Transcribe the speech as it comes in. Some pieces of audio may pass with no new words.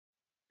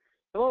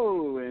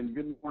Hello and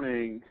good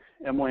morning,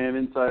 MYM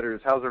Insiders.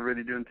 How's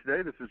everybody doing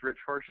today? This is Rich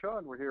Harshaw,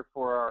 and we're here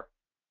for our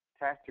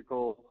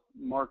tactical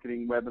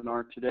marketing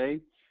webinar today.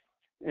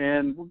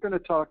 And we're going to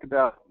talk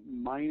about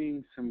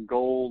mining some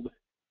gold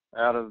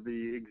out of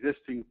the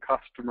existing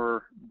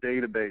customer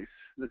database.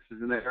 This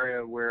is an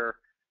area where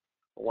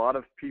a lot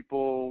of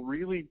people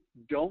really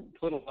don't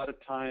put a lot of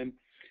time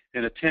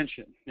and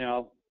attention.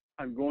 Now,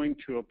 I'm going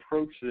to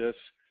approach this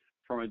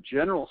from a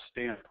general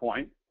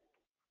standpoint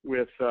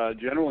with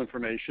general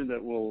information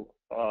that will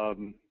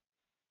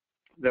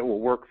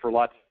work for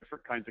lots of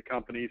different kinds of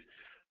companies,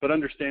 but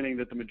understanding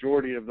that the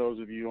majority of those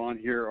of you on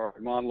here are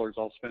modelers,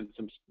 I'll spend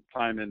some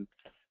time and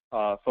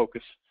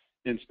focus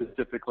in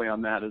specifically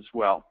on that as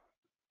well.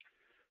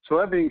 So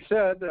that being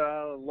said,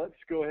 let's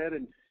go ahead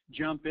and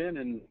jump in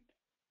and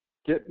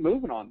get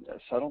moving on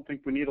this. I don't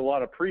think we need a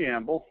lot of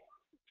preamble.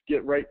 Let's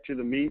get right to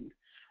the meat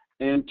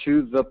and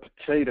to the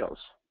potatoes.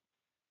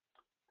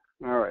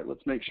 All right,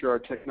 let's make sure our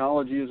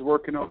technology is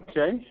working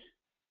okay.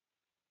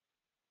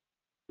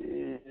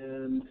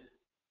 And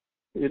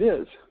it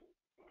is.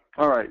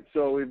 All right,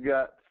 so we've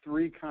got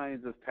three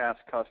kinds of past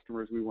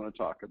customers we want to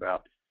talk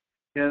about.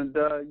 And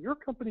your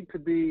company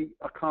could be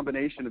a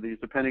combination of these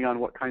depending on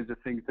what kinds of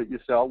things that you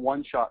sell.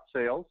 One-shot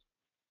sales.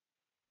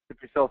 If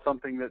you sell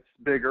something that's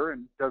bigger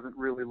and doesn't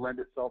really lend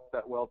itself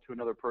that well to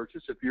another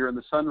purchase. If you're in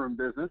the sunroom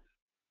business,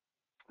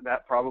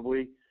 that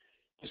probably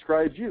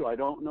describes you. I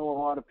don't know a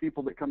lot of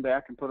people that come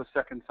back and put a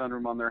second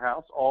sunroom on their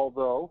house,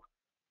 although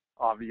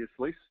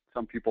obviously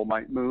some people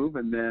might move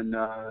and then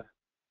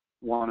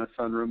want a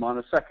sunroom on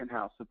a second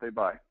house that they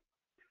buy.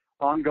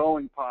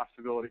 Ongoing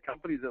possibility,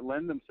 companies that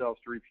lend themselves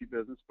to repeat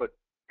business, but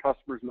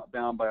customers not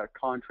bound by a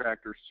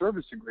contract or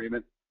service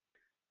agreement.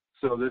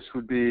 So this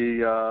would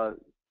be a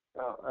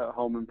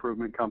home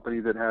improvement company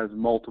that has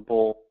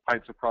multiple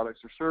types of products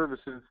or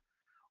services,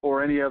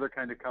 or any other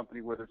kind of company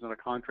where there's not a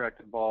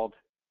contract involved.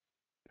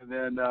 And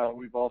then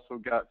we've also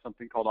got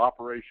something called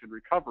operation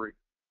recovery.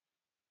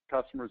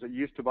 Customers that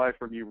used to buy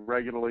from you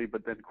regularly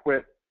but then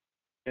quit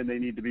and they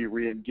need to be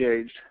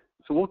re-engaged.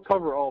 So we'll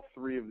cover all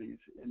three of these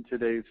in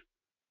today's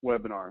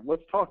webinar.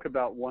 Let's talk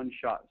about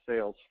one-shot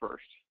sales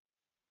first.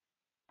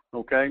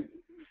 Okay?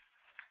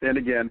 And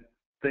again,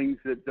 things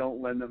that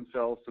don't lend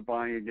themselves to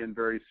buying again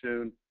very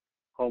soon.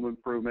 Home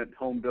improvement,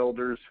 home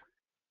builders.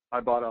 I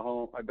built a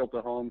home.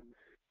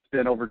 It's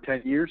been over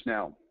 10 years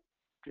now.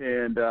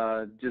 And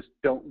just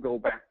don't go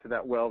back to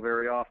that well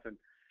very often.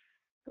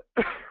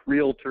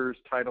 Realtors,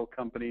 title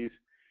companies,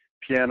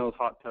 pianos,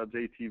 hot tubs,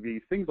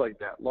 ATVs, things like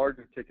that,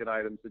 larger ticket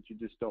items that you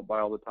just don't buy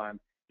all the time.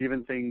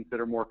 Even things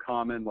that are more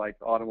common like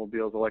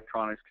automobiles,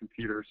 electronics,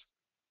 computers,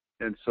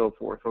 and so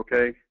forth,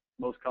 okay?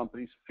 Most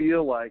companies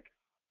feel like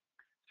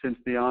since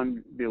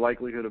the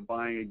likelihood of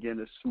buying again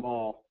is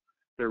small,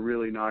 they're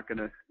really not going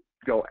to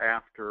go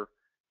after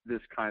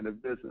this kind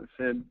of business.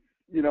 And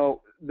you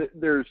know,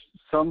 there's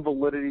some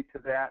validity to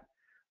that,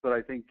 but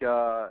I think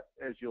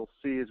as you'll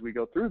see as we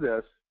go through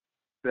this,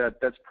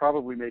 that's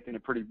probably making a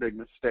pretty big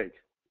mistake,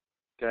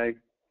 okay?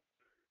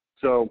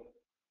 So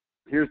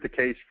here's the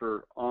case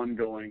for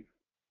ongoing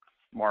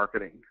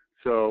marketing.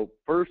 So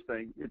first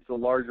thing, it's a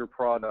larger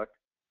product,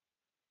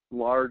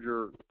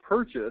 larger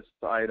purchase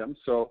item,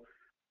 so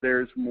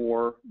there's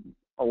more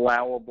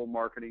allowable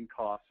marketing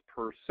costs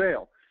per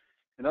sale.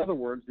 In other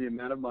words, the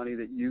amount of money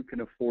that you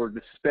can afford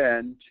to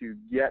spend to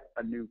get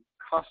a new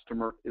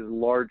customer is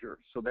larger.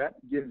 So that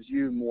gives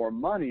you more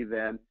money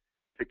then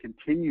to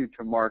continue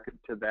to market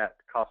to that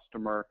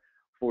customer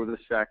for the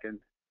second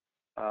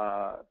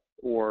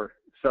or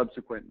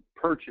subsequent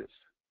purchase,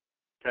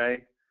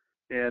 okay?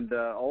 And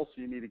also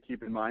you need to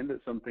keep in mind that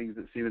some things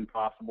that seem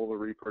impossible to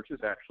repurchase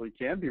actually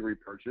can be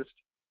repurchased.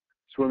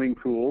 Swimming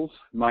pools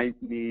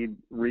might need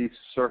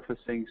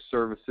resurfacing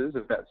services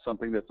if that's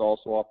something that's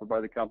also offered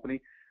by the company.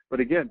 But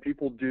again,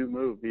 people do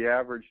move. The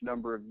average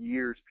number of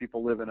years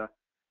people live in a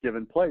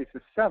given place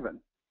is 7.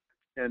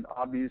 And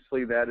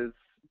obviously that is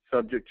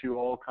subject to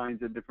all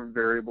kinds of different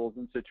variables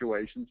and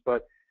situations.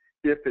 But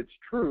if it's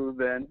true,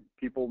 then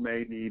people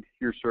may need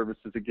your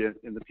services again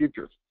in the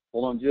future.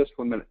 Hold on just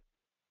 1 minute.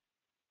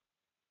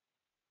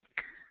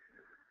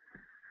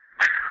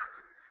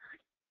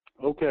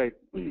 Okay,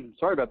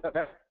 sorry about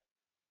that.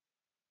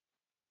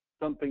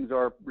 Some things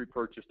are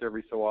repurchased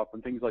every so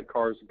often. Things like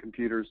cars and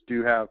computers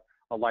do have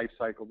a life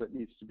cycle that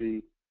needs to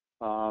be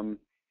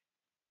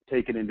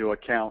taken into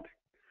account.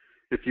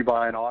 If you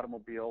buy an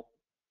automobile,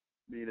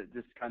 I mean, it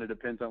just kind of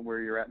depends on where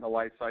you're at in the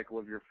life cycle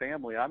of your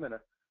family. I'm at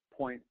a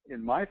point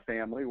in my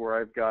family where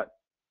I've got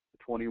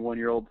a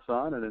 21-year-old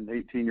son and an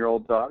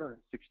 18-year-old daughter,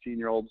 a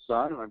 16-year-old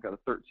son, and I've got a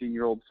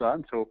 13-year-old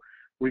son. So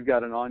we've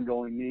got an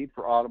ongoing need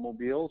for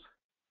automobiles.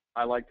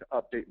 I like to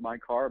update my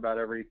car about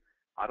every,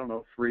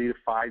 3 to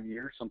 5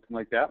 years, something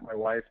like that. My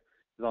wife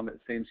is on that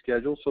same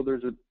schedule. So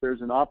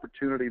there's an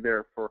opportunity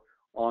there for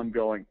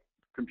ongoing.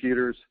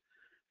 Computers,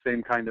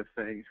 same kind of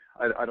thing.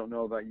 I don't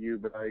know about you,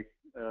 but I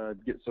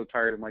get so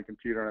tired of my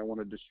computer and I want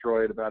to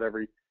destroy it about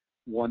every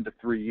 1 to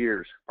 3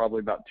 years. Probably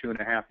about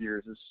 2.5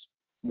 years is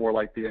more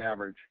like the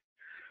average.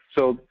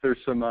 So there's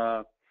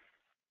some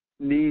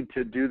need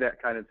to do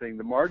that kind of thing.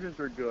 The margins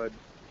are good,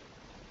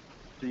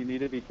 so you need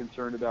to be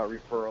concerned about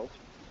referrals.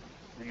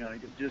 Hang on, I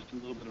get just a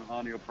little bit of an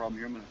audio problem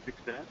here. I'm going to fix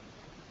that.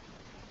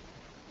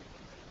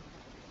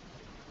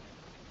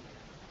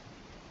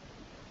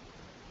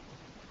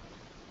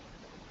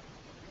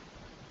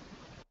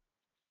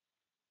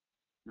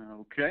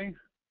 Okay.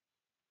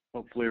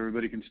 Hopefully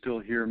everybody can still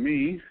hear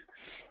me.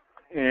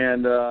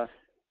 And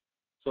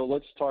so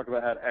let's talk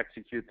about how to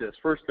execute this.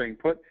 First thing,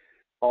 put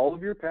all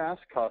of your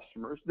past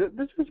customers.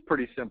 This is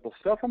pretty simple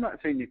stuff. I'm not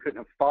saying you couldn't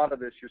have thought of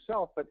this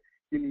yourself, but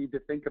you need to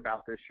think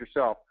about this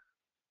yourself.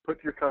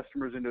 Put your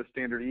customers into a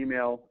standard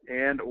email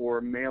and or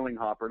mailing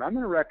hopper. And I'm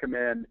going to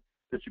recommend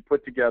that you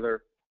put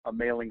together a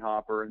mailing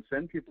hopper and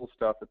send people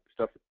stuff at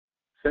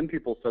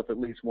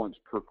least once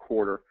per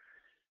quarter.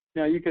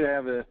 Now, you could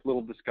have a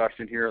little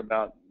discussion here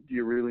about, do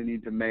you really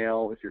need to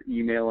mail if you're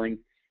emailing?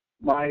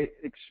 My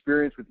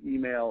experience with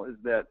email is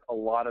that a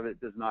lot of it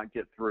does not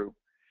get through.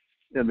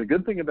 And the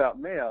good thing about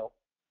mail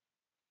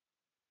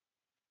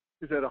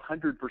is that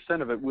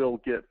 100% of it will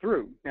get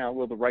through. Now,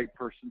 will the right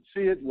person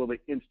see it? Will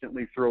they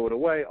instantly throw it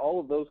away? All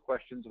of those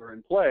questions are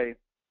in play,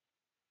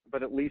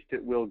 but at least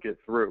it will get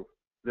through.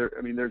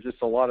 There's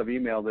just a lot of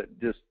email that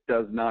just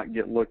does not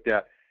get looked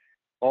at.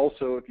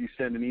 Also, if you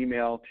send an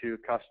email to a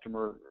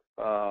customer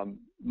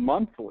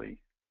monthly,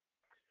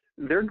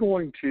 they're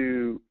going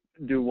to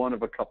do one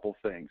of a couple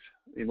things.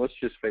 I mean, let's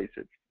just face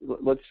it.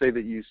 Let's say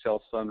that you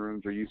sell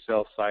sunrooms or you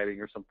sell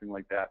siding or something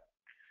like that.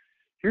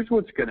 Here's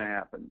what's going to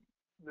happen.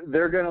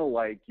 They're going to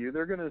like you.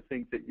 They're going to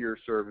think that your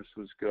service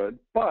was good,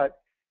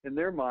 but in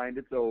their mind,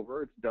 it's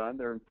over. It's done.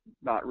 They're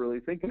not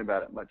really thinking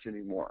about it much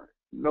anymore,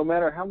 no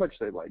matter how much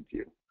they liked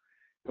you.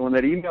 And when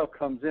that email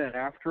comes in,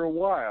 after a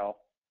while,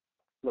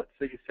 let's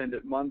say you send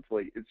it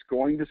monthly, it's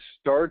going to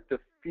start to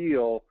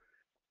feel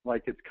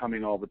like it's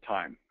coming all the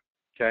time.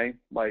 Okay,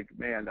 like,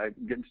 man, I'm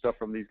getting stuff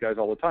from these guys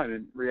all the time.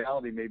 In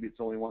reality, maybe it's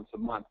only once a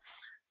month.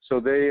 So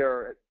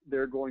they're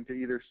going to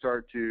either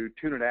start to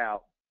tune it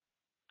out,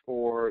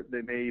 or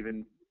they may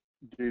even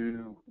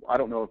do, I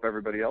don't know if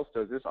everybody else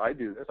does this. I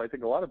do this. I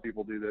think a lot of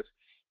people do this.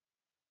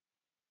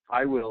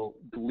 I will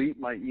delete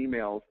my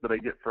emails that I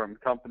get from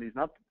companies,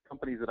 not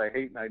companies that I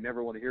hate and I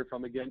never want to hear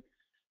from again,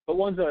 but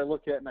ones that I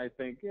look at and I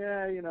think,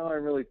 yeah, I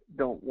really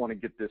don't want to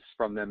get this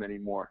from them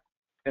anymore.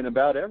 And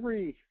about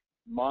every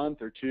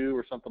month or two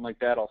or something like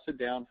that, I'll sit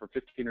down for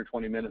 15 or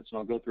 20 minutes and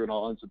I'll go through and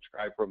I'll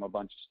unsubscribe from a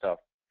bunch of stuff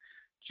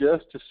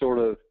just to sort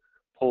of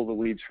pull the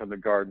weeds from the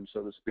garden,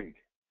 so to speak.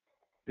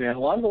 And a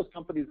lot of those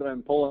companies that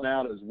I'm pulling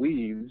out as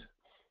weeds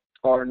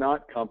are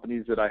not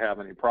companies that I have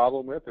any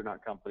problem with. They're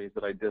not companies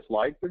that I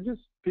dislike. They're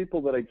just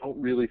people that I don't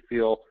really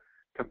feel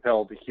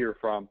compelled to hear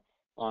from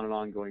on an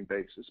ongoing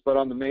basis. But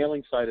on the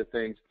mailing side of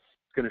things,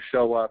 it's going to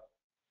show up.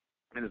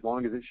 And as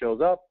long as it shows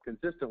up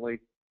consistently,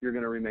 you're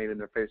going to remain in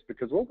their face,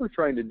 because what we're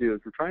trying to do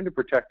is we're trying to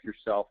protect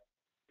yourself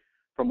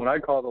from what I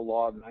call the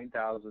law of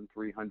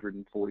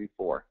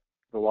 9,344.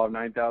 The law of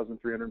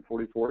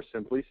 9,344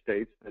 simply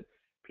states that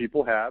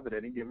people have at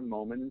any given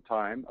moment in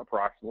time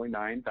approximately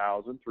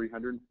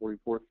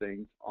 9,344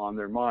 things on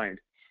their mind.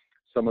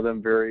 Some of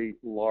them very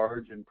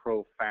large and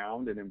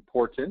profound and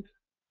important,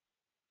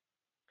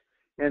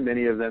 and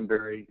many of them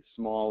very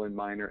small and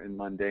minor and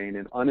mundane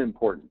and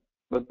unimportant.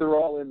 But they're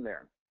all in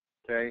there,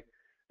 okay?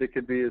 It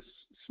could be as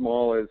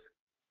small as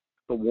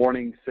the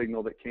warning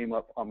signal that came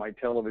up on my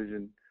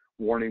television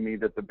warning me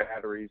that the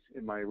batteries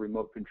in my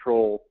remote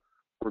control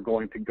were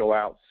going to go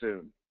out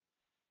soon.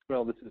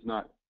 Well, this is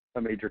not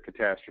a major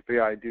catastrophe.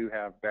 I do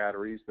have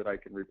batteries that I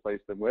can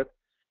replace them with,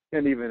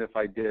 and even if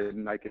I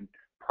didn't, I could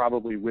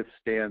probably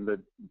withstand the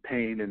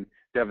pain and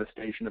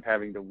devastation of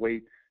having to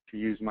wait to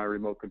use my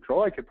remote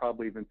control. I could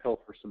probably even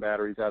pilfer some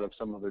batteries out of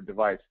some other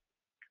device.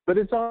 But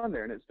it's on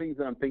there, and it's things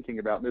that I'm thinking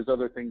about. And there's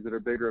other things that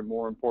are bigger and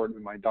more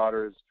important. My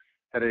daughter is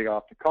heading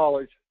off to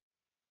college,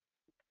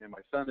 and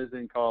my son is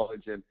in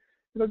college, and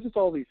just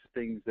all these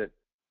things that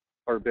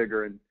are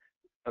bigger and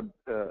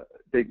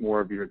take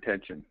more of your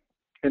attention.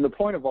 And the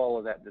point of all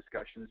of that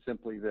discussion is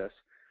simply this: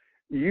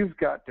 you've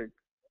got to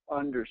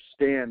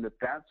understand that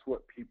that's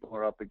what people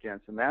are up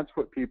against, and that's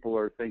what people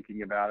are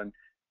thinking about, and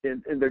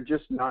they're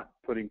just not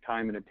putting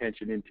time and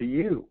attention into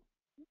you,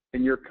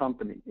 in your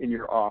company, in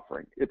your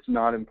offering. It's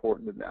not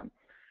important to them.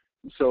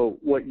 So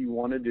what you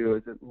want to do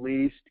is at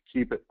least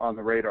keep it on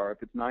the radar.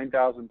 If it's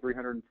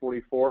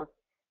 9,344,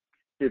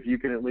 if you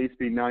can at least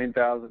be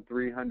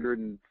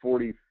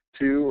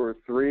 9,342 or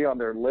 3 on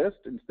their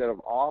list instead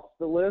of off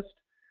the list,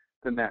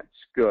 then that's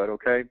good,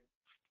 okay?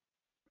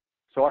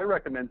 So I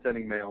recommend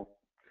sending mail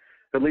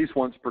at least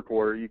once per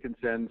quarter. You can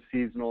send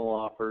seasonal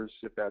offers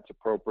if that's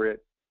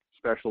appropriate,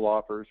 special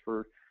offers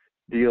for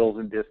deals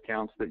and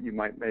discounts that you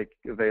might make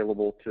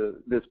available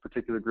to this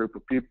particular group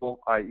of people,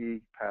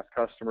 i.e. past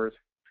customers.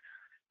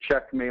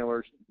 Check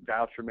mailers,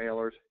 voucher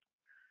mailers.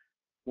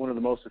 One of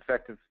the most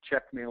effective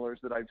check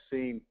mailers that I've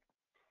seen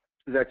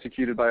is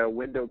executed by a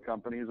window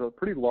company. It's a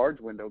pretty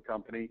large window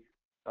company,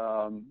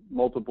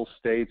 multiple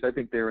states. I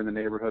think they're in the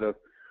neighborhood of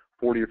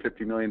 $40 or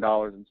 $50 million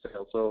in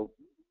sales. So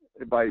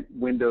by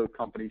window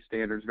company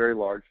standards, very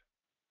large.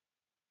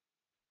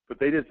 But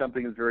they did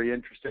something that's very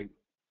interesting.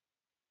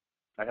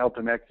 I helped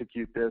them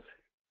execute this.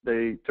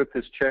 They took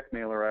this check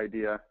mailer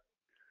idea,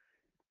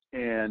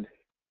 and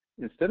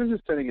instead of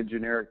just sending a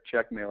generic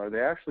check mailer,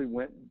 they actually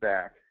went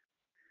back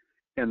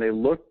and they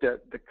looked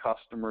at the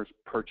customer's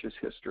purchase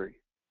history.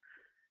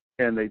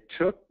 And they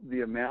took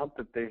the amount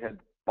that they had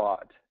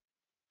bought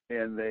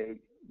and they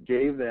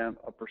gave them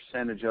a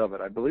percentage of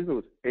it. I believe it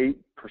was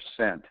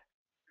 8%.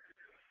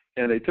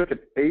 And they took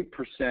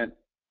 8%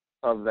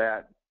 of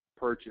that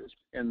purchase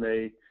and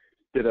they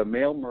did a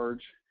mail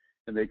merge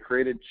and they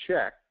created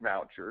check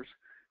vouchers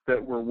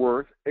that were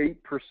worth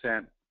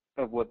 8%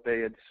 of what they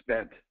had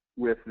spent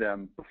with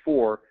them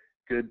before,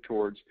 good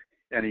towards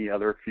any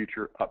other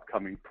future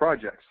upcoming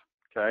projects.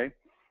 Okay.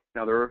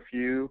 Now there are a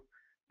few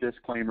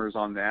disclaimers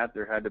on that.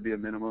 There had to be a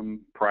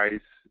minimum price,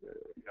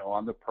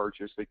 on the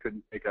purchase. They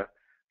couldn't take a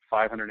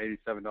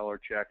 $587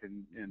 check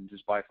and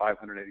just buy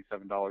 $587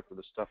 for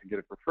the stuff and get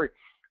it for free.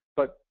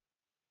 But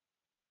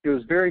it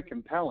was very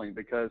compelling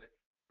because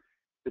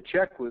the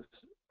check was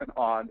an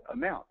odd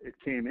amount. It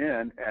came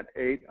in at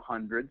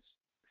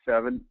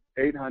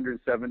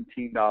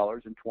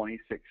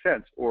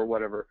 $817.26, or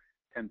whatever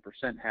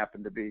 10%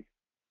 happened to be.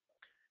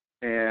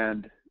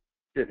 And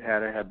it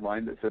had a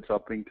headline that said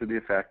something to the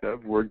effect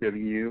of, we're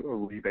giving you a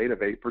rebate of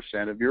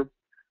 8% of your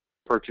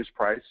purchase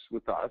price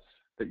with us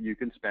that you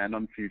can spend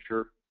on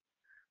future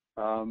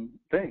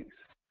things.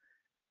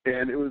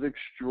 And it was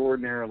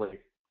extraordinarily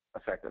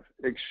effective,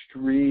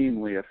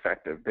 extremely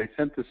effective. They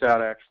sent this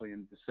out actually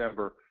in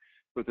December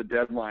with a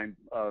deadline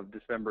of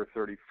December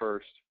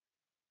 31st.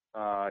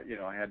 I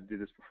had to do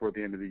this before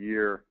the end of the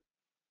year,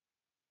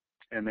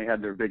 and they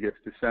had their biggest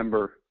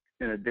December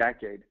in a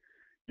decade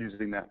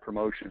using that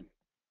promotion.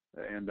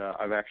 And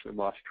I've actually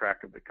lost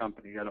track of the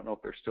company. I don't know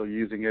if they're still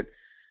using it.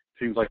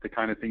 Seems like the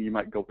kind of thing you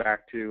might go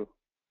back to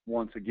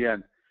once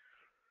again.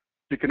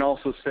 You can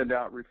also send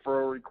out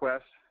referral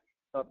requests,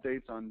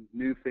 updates on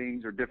new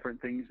things or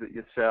different things that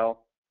you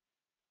sell,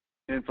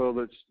 info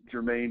that's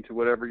germane to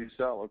whatever you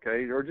sell,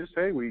 okay? Or just,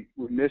 hey, we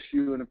miss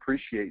you and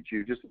appreciate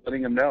you. Just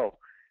letting them know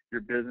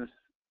your business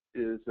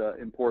is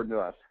important to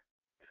us.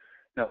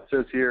 Now, it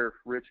says here,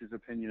 Rich's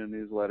opinion on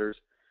newsletters.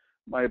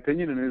 My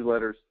opinion on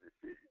newsletters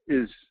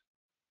is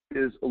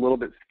a little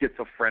bit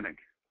schizophrenic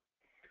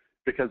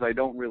because I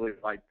don't really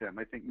like them.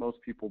 I think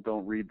most people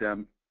don't read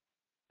them.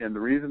 And the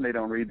reason they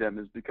don't read them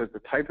is because the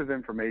type of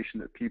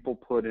information that people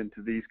put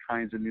into these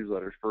kinds of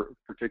newsletters,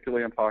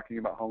 particularly I'm talking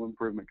about home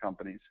improvement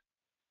companies,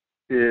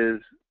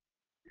 is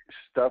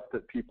stuff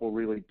that people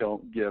really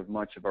don't give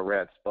much of a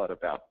rat's butt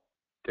about.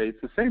 Okay,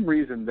 it's the same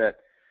reason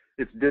that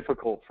it's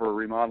difficult for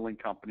remodeling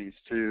companies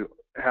to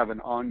have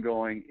an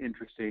ongoing,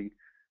 interesting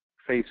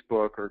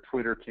Facebook or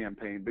Twitter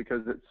campaign,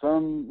 because at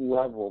some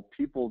level,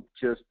 people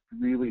just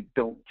really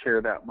don't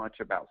care that much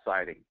about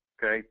siding.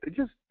 Okay,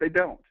 they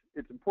don't.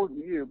 It's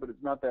important to you, but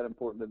it's not that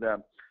important to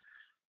them.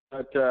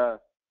 But I'll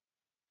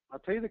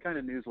tell you the kind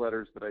of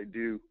newsletters that I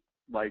do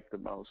like the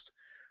most.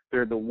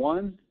 They're the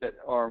ones that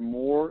are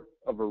more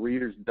of a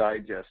Reader's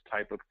Digest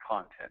type of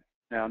content.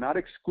 Now, not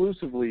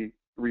exclusively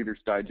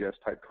Reader's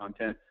Digest type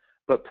content,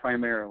 but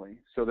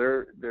primarily. So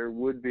there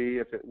would be,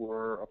 if it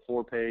were a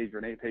 4-page or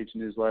an 8-page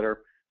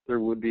newsletter, there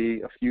would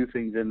be a few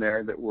things in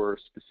there that were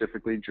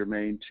specifically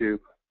germane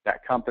to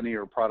that company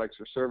or products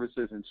or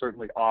services, and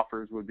certainly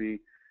offers would be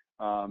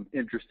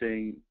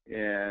interesting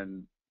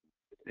and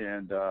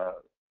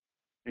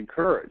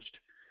encouraged.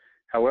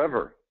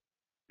 However,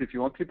 if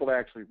you want people to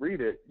actually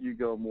read it, you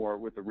go more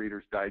with the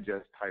Reader's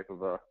Digest type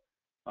of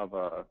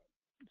a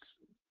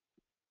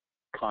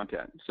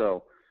content.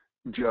 So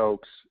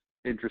jokes,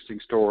 interesting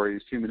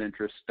stories, human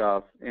interest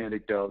stuff,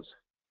 anecdotes,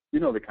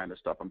 the kind of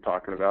stuff I'm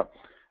talking about.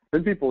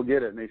 Then people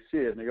get it and they see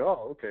it and they go,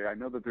 oh, okay, I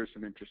know that there's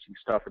some interesting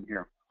stuff in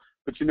here.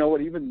 But you know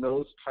what? Even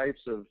those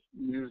types of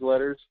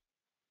newsletters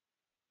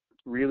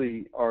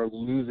really are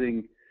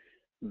losing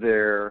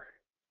their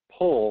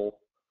pull,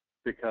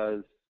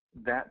 because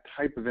that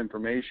type of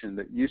information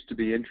that used to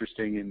be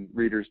interesting in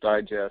Reader's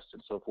Digest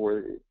and so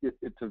forth,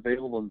 it's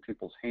available in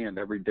people's hand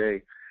every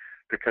day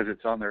because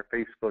it's on their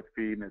Facebook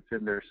feed and it's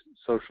in their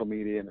social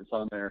media and it's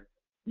on their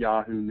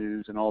Yahoo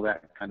News and all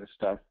that kind of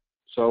stuff.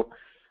 So,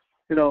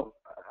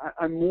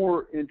 I'm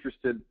more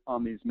interested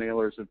on these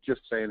mailers of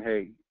just saying,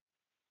 hey,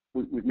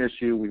 we miss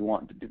you. We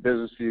want to do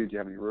business with you. Do you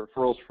have any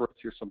referrals for us?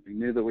 Here's something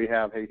new that we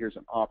have. Hey, here's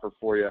an offer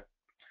for you.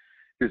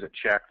 Here's a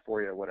check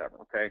for you, whatever,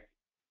 okay?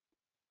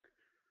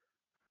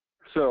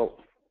 So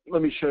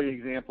let me show you an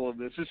example of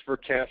this. This is for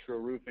Castro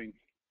Roofing,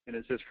 and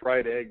it says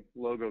fried egg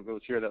logo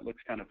goes here. That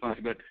looks kind of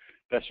funny, but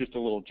that's just a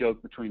little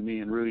joke between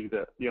me and Rudy,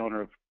 the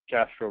owner of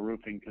Castro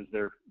Roofing, because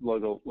their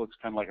logo looks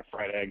kind of like a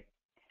fried egg.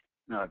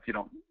 If you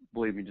don't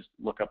believe me, just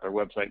look up their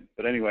website.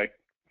 But anyway,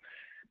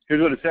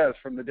 here's what it says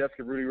from the desk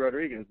of Rudy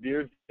Rodriguez.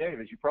 Dear Dave,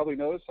 as you probably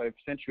noticed, I've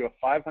sent you a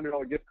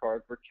 $500 gift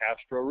card for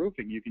Castro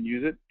Roofing. You can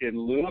use it in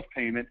lieu of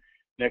payment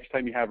next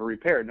time you have a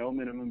repair. No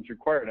minimums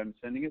required. I'm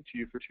sending it to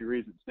you for 2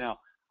 reasons. Now,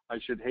 I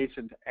should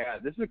hasten to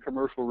add, this is a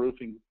commercial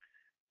roofing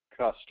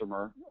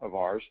customer of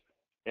ours,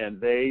 and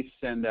they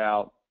send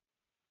out,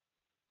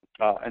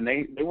 and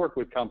they work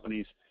with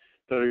companies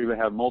they're going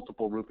to have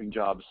multiple roofing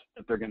jobs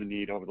that they're going to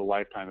need over the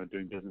lifetime of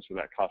doing business with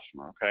that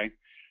customer, okay?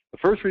 The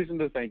first reason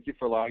to thank you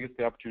for allowing us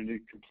the opportunity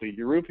to complete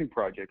your roofing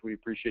project. We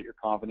appreciate your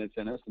confidence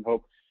in us and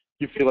hope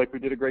you feel like we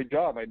did a great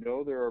job. I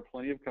know there are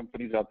plenty of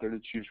companies out there to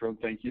choose from.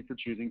 Thank you for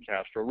choosing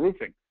Castro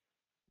Roofing.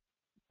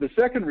 The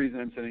second reason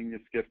I'm sending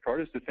this gift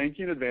card is to thank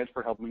you in advance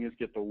for helping us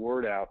get the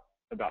word out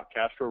about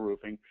Castro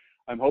Roofing.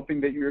 I'm hoping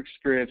that your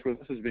experience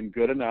with us has been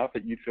good enough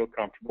that you feel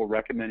comfortable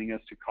recommending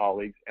us to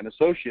colleagues and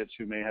associates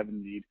who may have a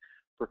need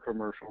for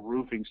commercial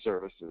roofing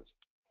services.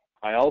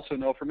 I also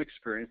know from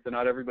experience that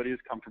not everybody is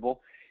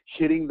comfortable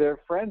hitting their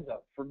friends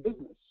up for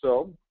business.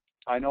 So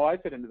I know I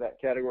fit into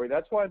that category.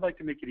 That's why I'd like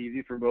to make it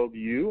easy for both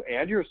you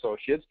and your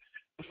associates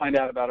to find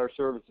out about our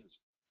services.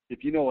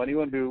 If you know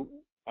anyone who,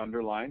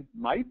 underline,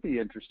 might be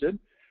interested,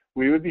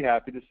 we would be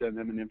happy to send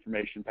them an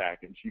information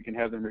package. You can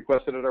have them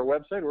requested at our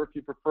website, or if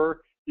you prefer,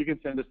 you can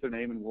send us their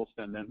name and we'll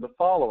send them the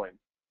following: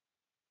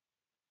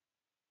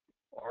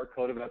 our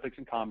Code of Ethics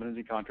and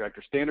Competency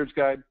Contractor Standards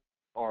Guide,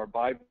 our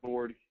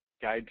by-board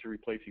Guide to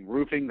Replacing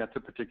Roofing. That's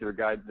a particular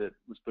guide that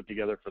was put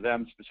together for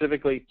them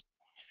specifically,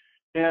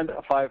 and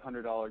a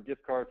 $500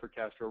 gift card for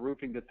Castro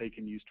Roofing that they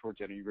can use towards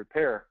any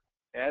repair.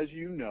 As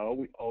you know,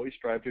 we always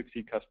strive to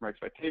exceed customer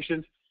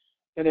expectations,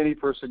 and any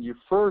person you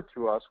refer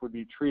to us would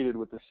be treated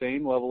with the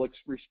same level of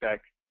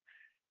respect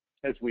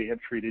as we have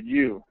treated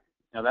you.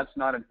 Now, that's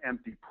not an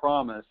empty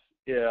promise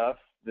if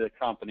the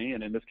company,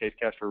 and in this case,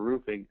 Castro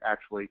Roofing,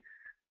 actually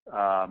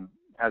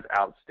has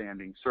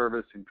outstanding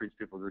service and treats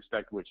people with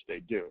respect, which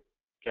they do.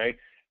 Okay?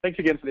 Thanks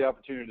again for the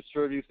opportunity to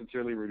serve you.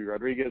 Sincerely, Rudy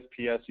Rodriguez.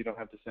 P.S. You don't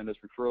have to send us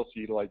referrals to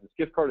utilize this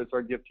gift card. It's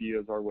our gift to you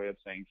as our way of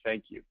saying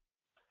thank you.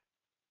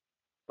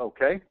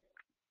 Okay?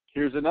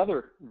 Here's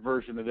another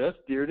version of this.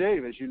 Dear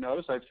Dave, as you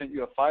notice, I've sent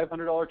you a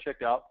 $500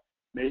 check out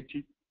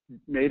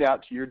made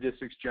out to your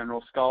district's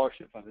general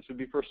scholarship fund. This would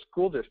be for a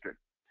school district.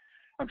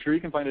 I'm sure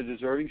you can find a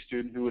deserving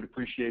student who would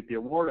appreciate the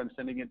award. I'm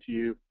sending it to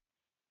you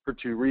for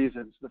two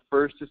reasons. The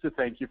first is to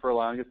thank you for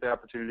allowing us the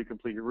opportunity to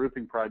complete your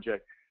roofing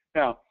project.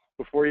 Now,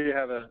 before you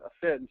have a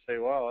fit and say,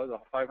 well,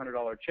 that's a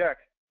 $500 check,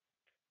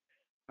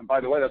 and by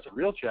the way, that's a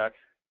real check,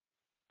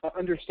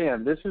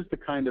 understand this is the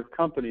kind of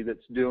company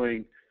that's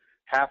doing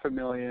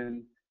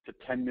 $500,000 to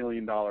 $10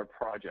 million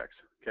projects,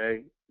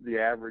 okay? The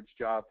average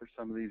job for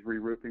some of these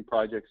re-roofing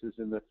projects is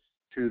in the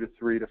 $2 to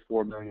 $3 to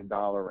 $4 million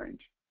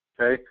range,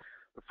 okay?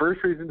 The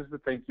first reason is to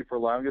thank you for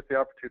allowing us the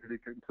opportunity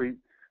to complete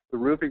the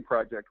roofing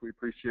project. We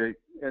appreciate,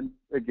 and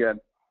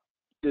again,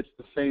 it's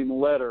the same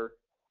letter,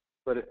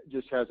 but it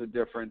just has a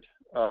different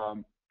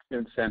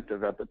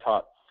incentive at the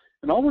top.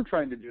 And all we're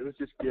trying to do is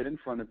just get in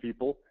front of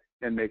people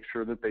and make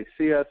sure that they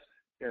see us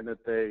and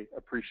that they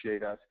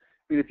appreciate us.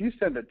 I mean, if you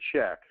send a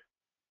check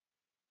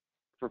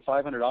for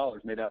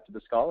 $500 made out to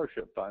the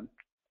scholarship fund,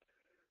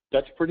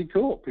 that's pretty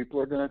cool. People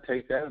are going to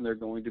take that and they're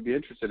going to be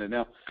interested in it.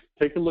 Now,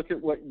 take a look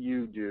at what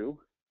you do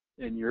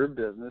in your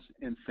business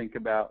and think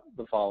about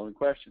the following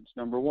questions.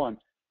 Number one,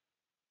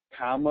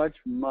 how much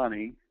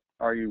money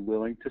are you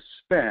willing to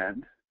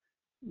spend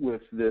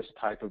with this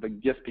type of a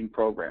gifting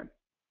program?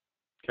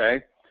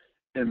 Okay?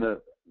 In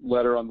the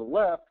letter on the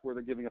left, where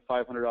they're giving a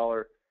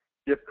 $500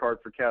 gift card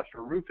for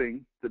Castro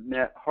Roofing, the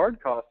net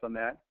hard cost on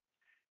that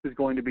is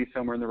going to be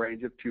somewhere in the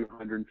range of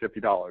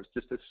 $250,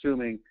 just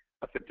assuming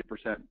a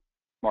 50%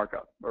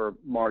 markup or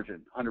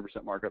margin,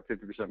 100% markup,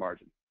 50%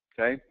 margin,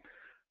 okay?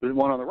 The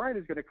one on the right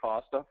is going to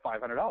cost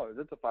 $500.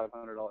 It's a $500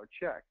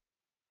 check.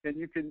 And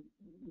you can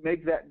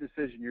make that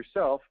decision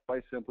yourself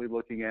by simply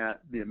looking at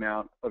the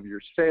amount of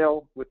your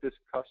sale with this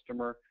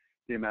customer,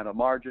 the amount of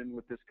margin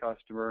with this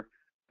customer,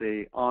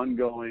 the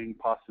ongoing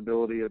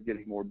possibility of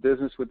getting more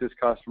business with this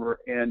customer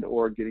and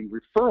or getting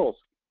referrals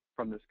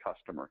from this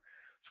customer.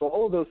 So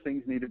all of those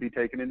things need to be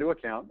taken into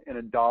account, and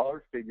a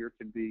dollar figure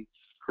can be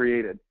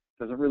created.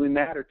 It doesn't really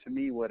matter to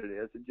me what it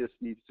is. It just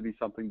needs to be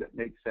something that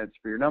makes sense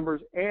for your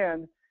numbers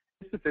and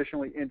is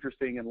sufficiently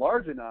interesting and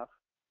large enough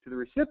to the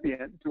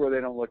recipient to where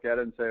they don't look at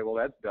it and say, well,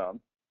 that's dumb.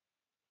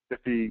 If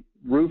the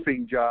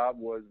roofing job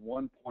was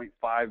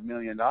 $1.5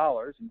 million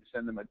and you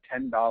send them a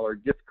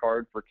 $10 gift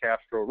card for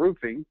Castro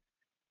Roofing,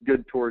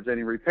 good towards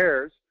any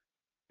repairs,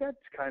 that's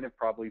kind of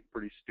probably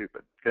pretty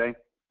stupid, okay?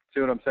 See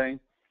what I'm saying?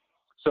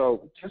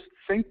 So just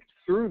think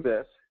through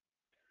this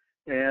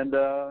and,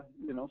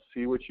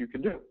 see what you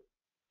can do.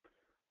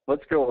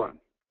 Let's go on.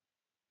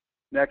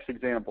 Next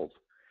examples.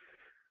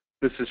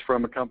 This is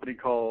from a company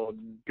called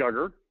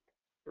Gugger,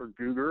 or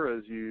Googer,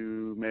 as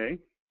you may.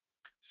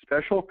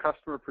 Special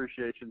customer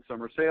appreciation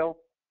summer sale,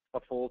 a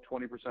full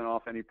 20%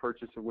 off any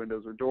purchase of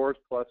windows or doors,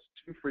 plus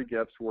 2 free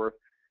gifts worth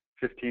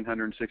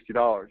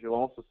 $1,560. You'll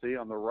also see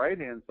on the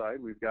right-hand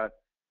side, we've got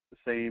the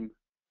same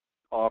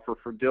offer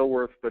for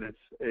Dilworth, but it's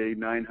a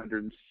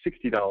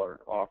 $960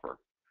 offer.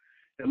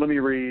 And let me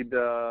read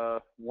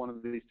one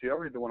of these to you. I'll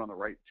read the one on the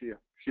right to you.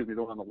 Excuse me,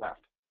 the one on the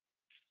left.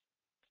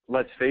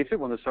 Let's face it,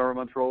 when the summer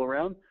months roll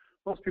around,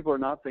 most people are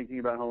not thinking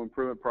about home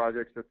improvement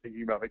projects. They're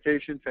thinking about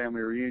vacation,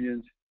 family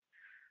reunions,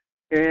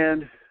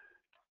 and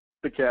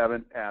the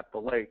cabin at the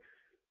lake.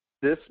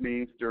 This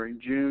means during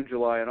June,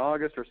 July, and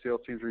August, our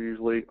sales teams are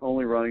usually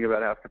only running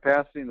about half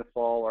capacity. In the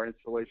fall, our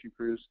installation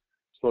crews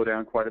slow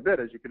down quite a bit.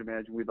 As you can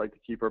imagine, we'd like to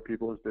keep our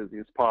people as busy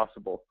as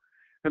possible.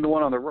 And the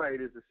one on the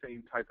right is the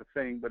same type of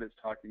thing, but it's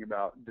talking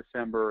about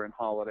December and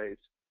holidays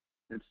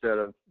instead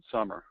of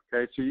summer.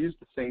 Okay, so you use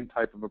the same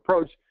type of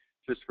approach,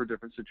 just for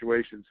different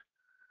situations.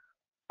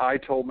 I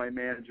told my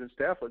management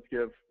staff, let's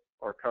give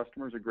our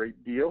customers a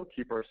great deal,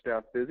 keep our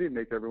staff busy, and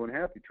make everyone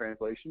happy.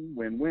 Translation,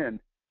 win-win.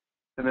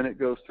 And then it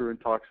goes through and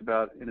talks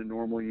about in a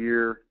normal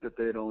year that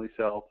they'd only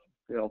sell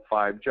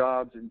 5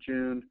 jobs in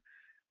June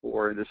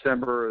or in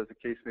December, as the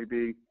case may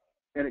be,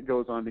 and it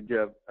goes on to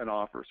give an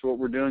offer. So what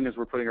we're doing is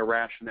we're putting a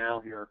rationale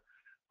here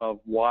of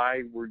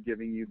why we're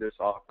giving you this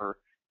offer.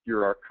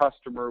 You're our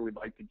customer. We'd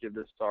like to give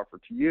this offer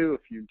to you.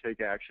 If you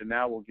take action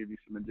now, we'll give you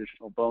some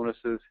additional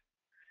bonuses.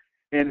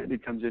 And it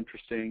becomes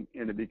interesting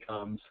and it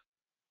becomes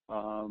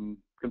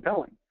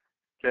compelling.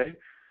 Okay?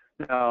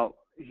 Now,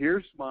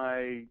 here's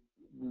my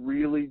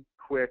really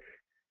quick,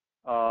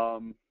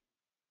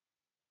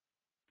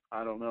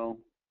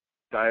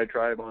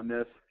 diatribe on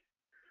this.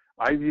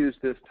 I've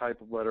used this type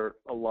of letter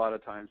a lot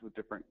of times with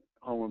different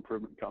home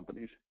improvement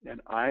companies, and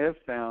I have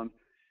found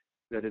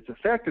that its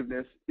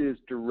effectiveness is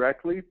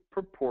directly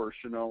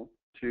proportional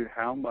to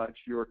how much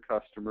your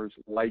customers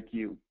like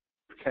you,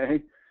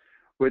 okay?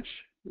 Which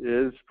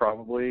is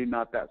probably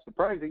not that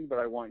surprising, but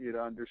I want you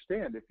to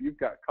understand if you've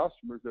got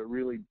customers that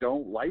really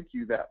don't like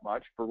you that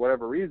much for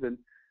whatever reason,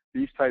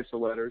 these types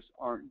of letters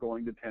aren't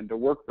going to tend to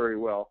work very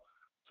well.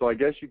 So I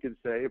guess you could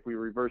say if we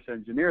reverse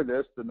engineer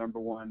this, the number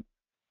one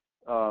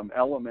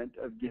element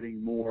of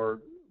getting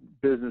more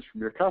business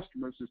from your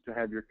customers is to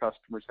have your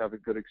customers have a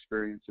good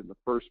experience in the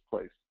first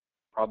place.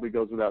 Probably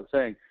goes without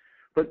saying.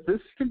 But this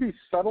can be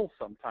subtle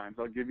sometimes.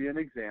 I'll give you an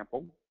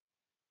example.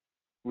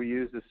 We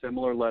used a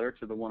similar letter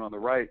to the one on the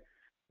right.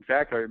 In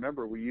fact, I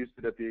remember we used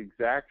it at the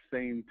exact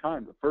same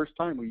time. The first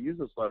time we used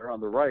this letter on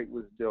the right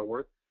was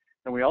Dilworth,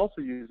 and we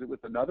also used it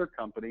with another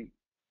company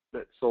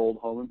that sold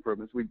home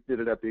improvements. We did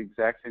it at the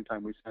exact same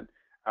time. We sent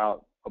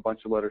out a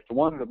bunch of letters to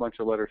one and a bunch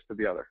of letters to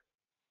the other.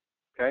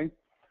 Okay?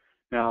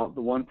 Now,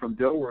 the one from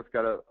Dilworth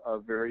got a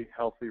very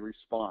healthy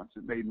response.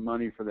 It made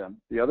money for them.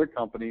 The other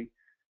company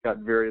got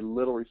very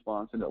little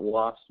response, and it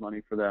lost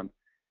money for them.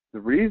 The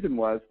reason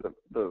was that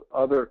the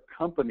other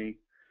company,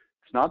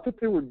 it's not that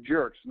they were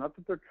jerks, not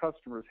that their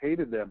customers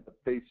hated them, but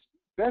they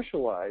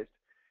specialized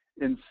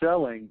in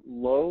selling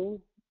low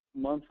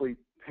monthly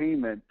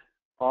payment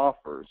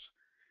offers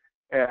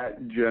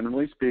at,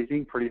 generally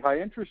speaking, pretty high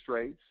interest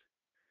rates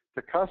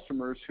to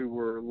customers who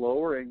were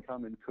lower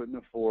income and couldn't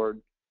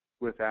afford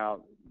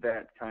without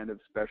that kind of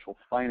special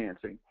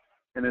financing.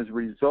 And as a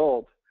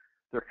result,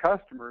 their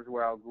customers,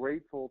 while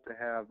grateful to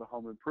have the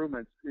home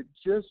improvements, it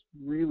just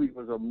really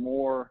was a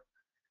more,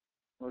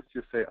 let's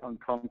just say,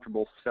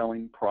 uncomfortable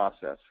selling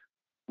process,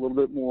 a little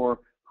bit more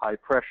high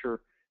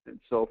pressure and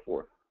so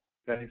forth.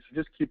 Okay, so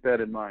just keep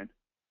that in mind.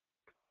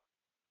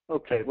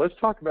 Okay, let's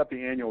talk about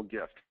the annual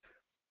gift.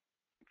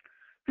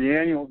 The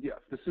annual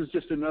gift. This is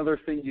just another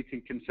thing you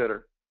can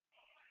consider.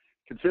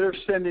 Consider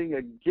sending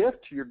a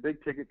gift to your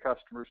big ticket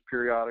customers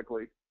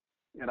periodically,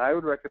 and I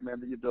would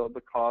recommend that you build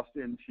the cost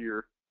into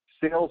your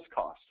sales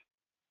cost.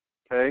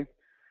 Okay?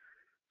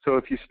 So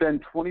if you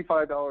spend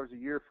 $25 a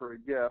year for a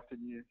gift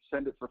and you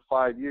send it for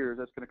 5 years,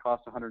 that's going to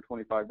cost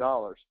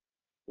 $125.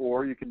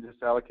 Or you can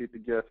just allocate the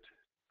gift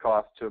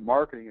cost to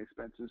marketing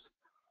expenses.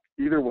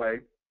 Either way,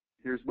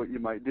 here's what you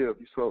might do. If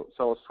you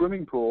sell a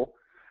swimming pool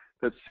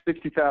that's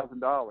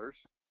 $60,000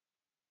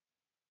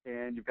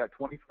 and you've got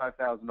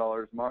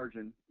 $25,000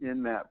 margin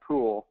in that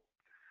pool,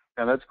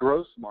 and that's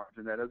gross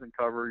margin. That doesn't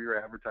cover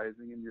your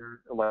advertising and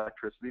your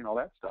electricity and all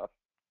that stuff.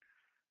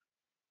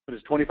 But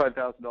it's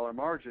 $25,000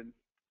 margin.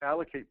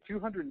 Allocate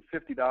 $250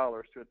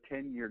 to a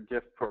 10-year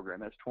gift program.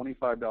 That's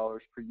 $25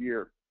 per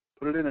year.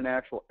 Put it in an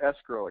actual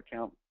escrow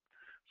account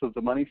so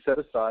the money's set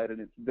aside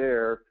and it's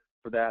there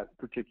for that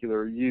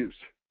particular use.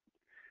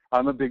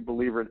 I'm a big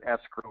believer in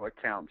escrow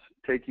accounts,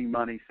 taking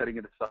money, setting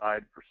it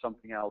aside for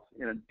something else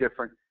in a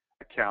different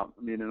account.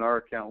 I mean, in our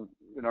account,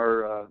 in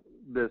our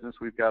business,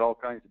 we've got all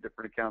kinds of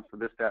different accounts for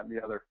this, that, and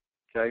the other.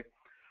 Okay?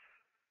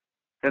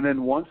 And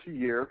then once a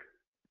year,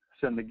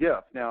 send the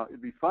gift. Now,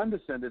 it'd be fun to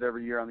send it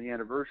every year on the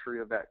anniversary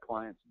of that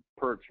client's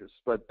purchase,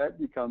 but that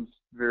becomes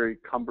very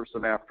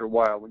cumbersome after a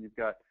while when you've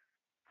got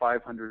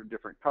 500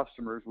 different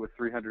customers with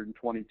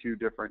 322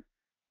 different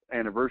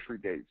anniversary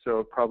dates. So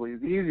it probably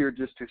is easier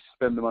just to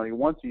spend the money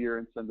once a year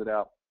and send it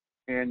out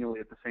annually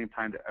at the same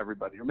time to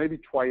everybody, or maybe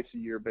twice a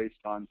year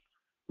based on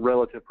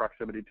relative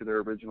proximity to their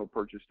original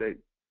purchase date.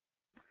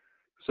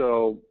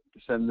 So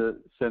send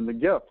the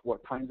gift.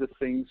 What kinds of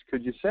things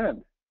could you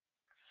send?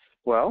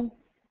 Well,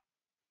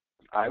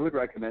 I would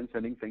recommend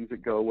sending things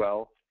that go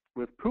well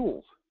with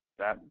pools.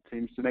 That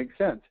seems to make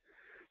sense.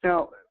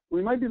 Now,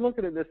 we might be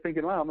looking at this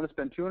thinking, wow, I'm going to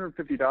spend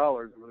 $250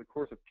 over the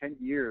course of 10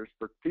 years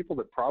for people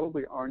that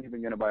probably aren't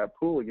even going to buy a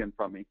pool again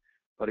from me.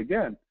 But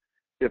again,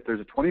 if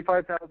there's a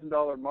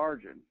 $25,000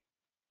 margin,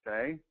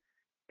 okay,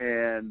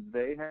 and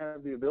they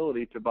have the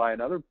ability to buy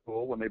another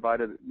pool when they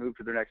move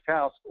to their next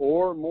house,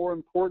 or more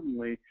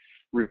importantly,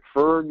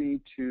 refer me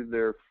to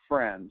their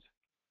friends.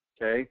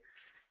 Okay?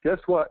 Guess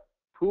what?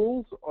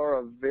 Pools are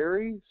a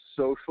very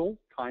social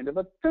kind of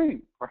a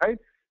thing, right?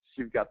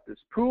 So you've got this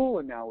pool,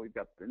 and now we've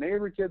got the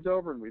neighbor kids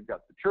over, and we've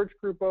got the church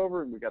group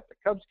over, and we've got the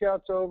Cub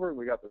Scouts over, and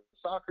we got the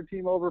soccer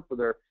team over for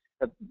their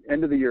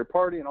end of the year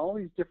party, and all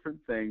these different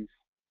things.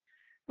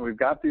 And we've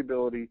got the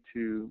ability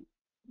to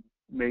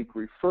make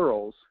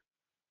referrals,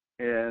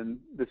 and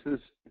this is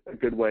a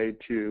good way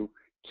to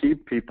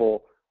keep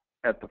people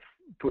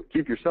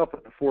keep yourself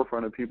at the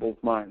forefront of people's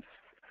minds.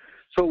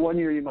 So one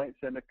year you might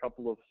send a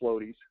couple of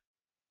floaties,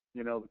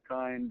 you know, the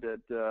kind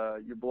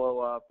that you blow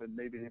up and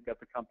maybe they've got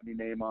the company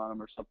name on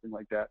them or something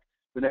like that.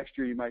 The next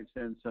year you might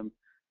send some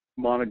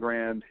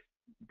monogrammed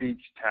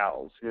beach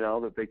towels, you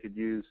know, that they could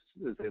use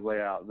as they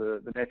lay out.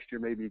 The next year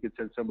maybe you could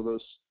send some of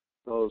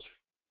those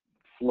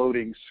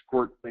floating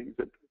squirt things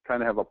that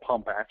kind of have a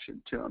pump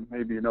action to them.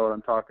 Maybe you know what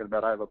I'm talking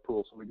about. I have a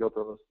pool, so we go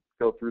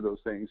through those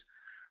things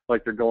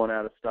like they're going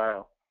out of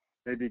style.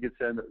 Maybe you could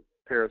send a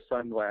pair of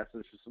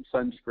sunglasses or some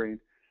sunscreen.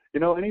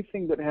 You know,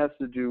 anything that has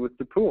to do with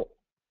the pool.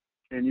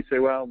 And you say,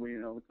 well,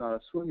 it's not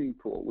a swimming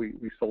pool. We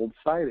sold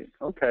siding.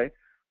 Okay,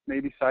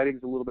 maybe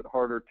siding's a little bit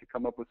harder to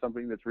come up with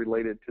something that's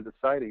related to the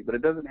siding, but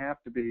it doesn't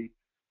have to be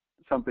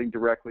something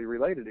directly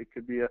related. It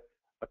could be a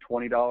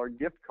 $20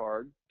 gift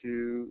card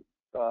to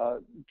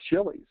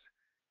Chili's,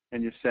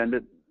 and you send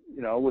it,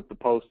 you know, with the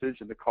postage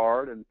and the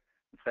card and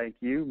thank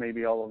you,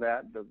 maybe all of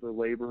that. The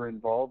labor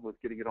involved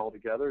with getting it all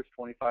together is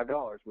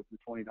 $25 with the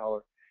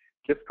 $20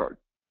 gift card.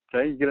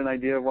 Okay, you get an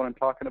idea of what I'm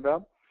talking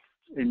about,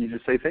 and you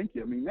just say thank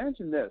you. I mean,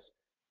 imagine this.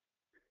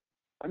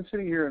 I'm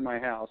sitting here in my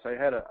house. I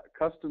had a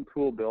custom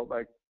pool built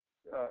by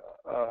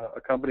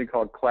a company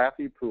called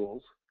Claffey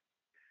Pools,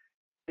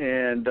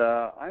 and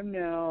I'm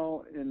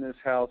now in this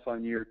house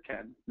on year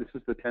 10. This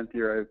is the 10th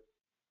year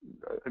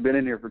I've been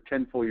in here for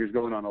 10 full years,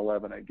 going on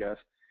 11, I guess.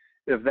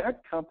 If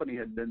that company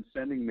had been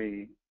sending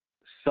me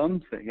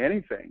something,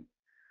 anything,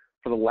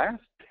 for the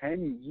last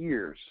 10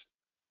 years,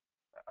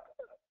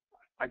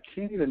 I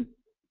can't even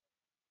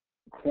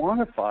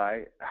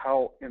quantify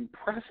how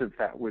impressive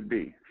that would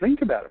be.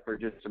 Think about it for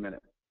just a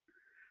minute.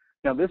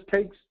 Now, this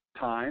takes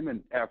time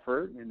and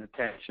effort and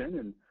attention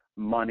and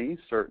money,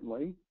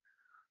 certainly,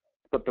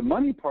 but the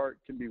money part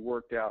can be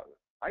worked out,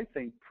 I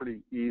think,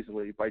 pretty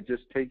easily by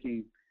just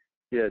taking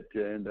it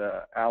and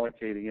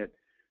allocating it.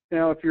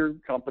 Now, if your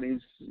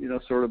company's, you know,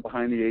 sort of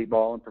behind the 8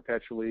 ball and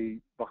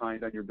perpetually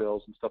behind on your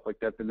bills and stuff like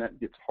that, then that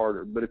gets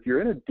harder. But if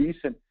you're in a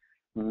decent,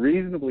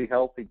 reasonably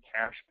healthy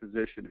cash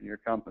position in your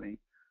company,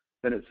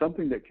 then it's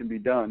something that can be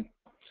done,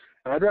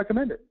 and I'd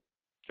recommend it,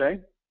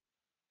 okay?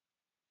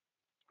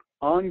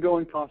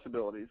 Ongoing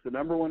possibilities. The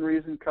number one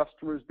reason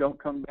customers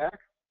don't come back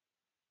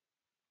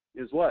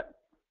is what?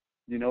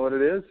 You know what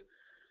it is?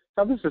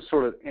 Now, this is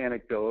sort of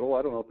anecdotal.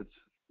 I don't know if it's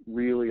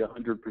really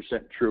 100%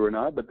 true or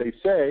not, but they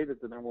say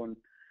that the number one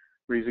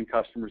reason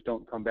customers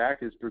don't come back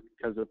is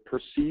because of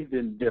perceived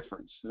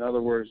indifference. In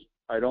other words,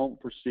 I don't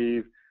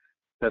perceive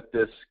that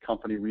this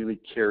company really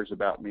cares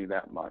about me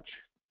that much.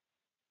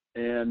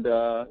 And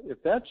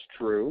if that's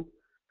true,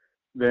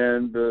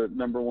 then the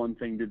number one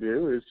thing to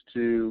do is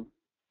to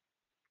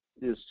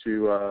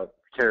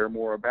care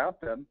more about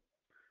them.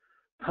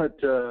 But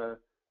the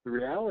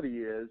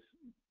reality is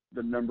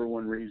the number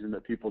one reason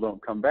that people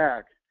don't come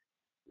back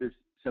is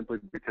simply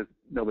because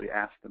nobody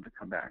asked them to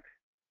come back,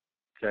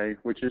 okay,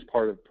 which is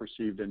part of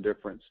perceived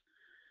indifference.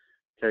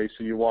 Okay,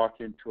 so you walk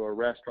into a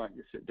restaurant,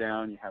 you sit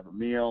down, you have a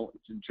meal,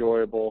 it's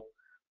enjoyable,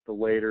 the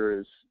waiter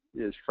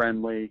is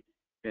friendly,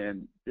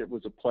 and it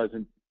was a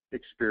pleasant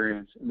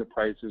experience, and the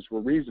prices were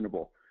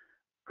reasonable.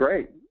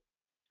 Great.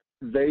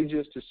 They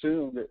just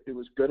assume that it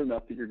was good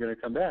enough that you're going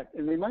to come back,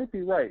 and they might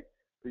be right,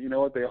 but you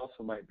know what? They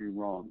also might be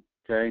wrong,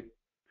 okay?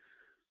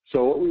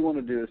 So what we want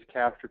to do is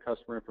capture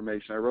customer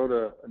information. I wrote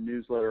a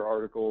newsletter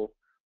article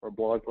or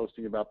blog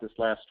posting about this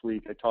last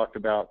week. I talked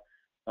about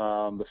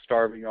the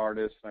Starving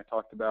Artist, and I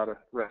talked about a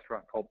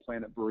restaurant called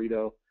Planet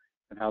Burrito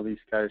and how these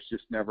guys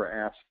just never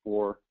ask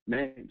for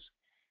names.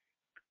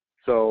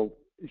 So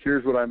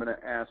here's what I'm going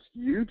to ask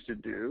you to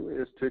do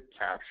is to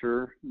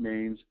capture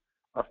names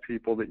of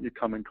people that you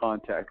come in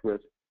contact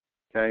with,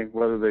 okay,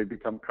 whether they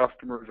become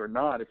customers or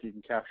not. If you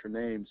can capture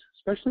names,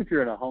 especially if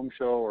you're in a home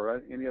show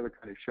or any other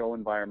kind of show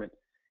environment,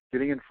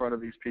 getting in front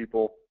of these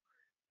people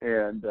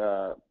and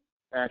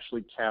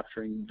actually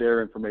capturing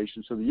their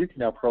information so that you can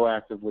now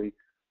proactively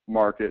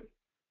market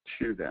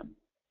to them,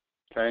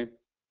 okay?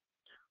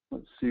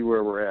 Let's see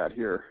where we're at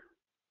here.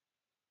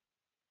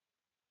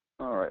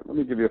 All right, let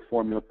me give you a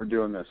formula for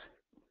doing this.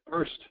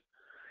 First,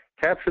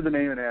 capture the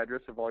name and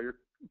address of all your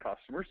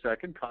customers.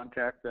 Second,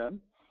 contact them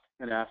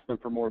and ask them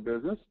for more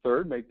business.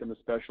 Third, make them a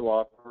special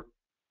offer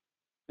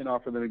and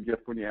offer them a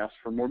gift when you ask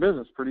for more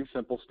business. Pretty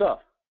simple stuff.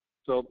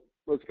 So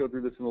let's go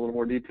through this in a little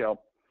more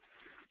detail.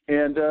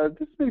 And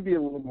this may be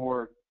a little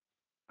more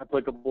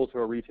applicable to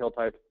a retail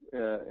type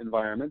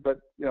environment, but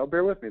you know,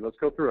 bear with me. Let's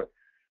go through it.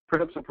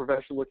 Print up some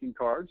professional looking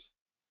cards.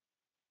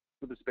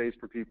 with a space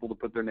for people to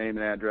put their name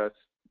and address,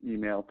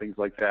 email, things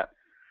like that.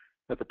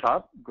 At the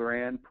top,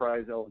 grand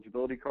prize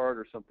eligibility card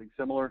or something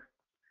similar.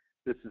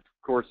 This, is,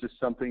 of course, is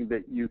something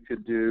that you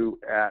could do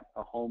at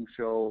a home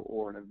show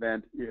or an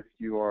event if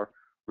you are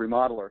a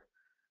remodeler.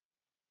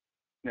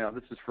 Now,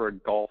 this is for a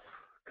golf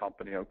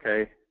company,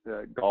 okay,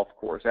 the golf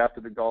course.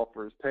 After the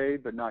golfer is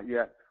paid, but not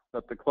yet,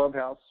 let the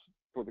clubhouse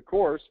for the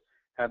course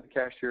have the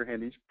cashier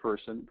hand each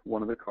person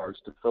one of the cards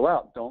to fill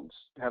out. Don't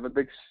have a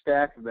big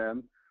stack of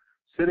them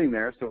sitting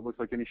there so it looks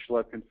like any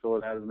schlep can fill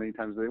it out as many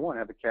times as they want.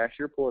 Have the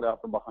cashier pull it out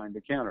from behind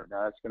the counter.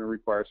 Now, that's going to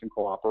require some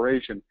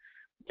cooperation.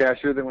 The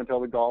cashier then will tell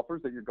the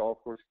golfers that your golf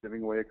course is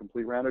giving away a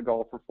complete round of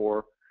golf for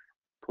four,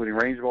 including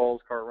range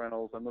balls, cart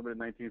rentals, unlimited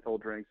 19th hole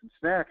drinks, and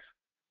snacks.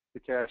 The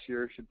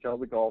cashier should tell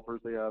the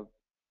golfers they have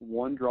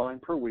one drawing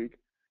per week,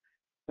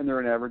 and they're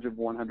an average of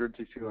 100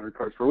 to 200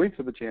 cards per week,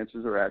 so the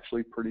chances are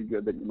actually pretty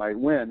good that you might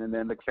win. And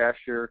then the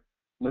cashier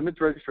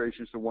limits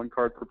registrations to one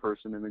card per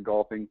person in the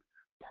golfing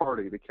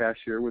party. The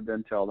cashier would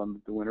then tell them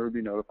that the winner would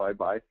be notified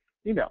by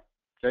email.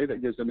 Okay,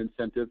 that gives them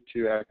incentive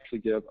to actually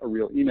give a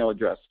real email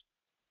address.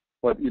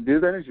 What you do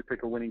then is you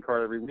pick a winning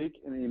card every week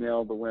and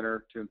email the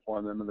winner to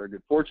inform them of their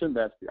good fortune.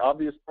 That's the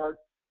obvious part.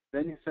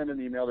 Then you send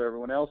an email to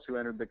everyone else who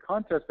entered the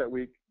contest that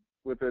week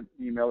with an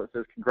email that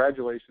says,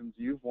 congratulations,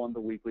 you've won the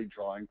weekly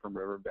drawing from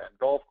Riverbend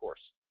Golf Course.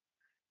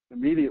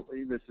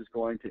 Immediately, this is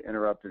going to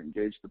interrupt and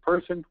engage the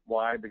person.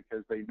 Why?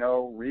 Because they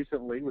know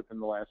recently, within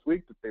the last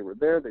week, that they were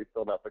there, they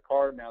filled out the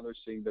card, now they're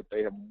seeing that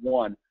they have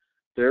won.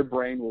 Their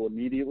brain will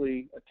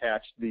immediately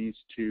attach these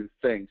two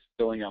things,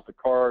 filling out the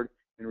card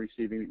and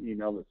receiving the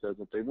email that says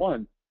that they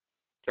won.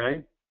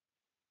 Okay?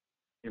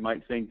 You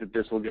might think that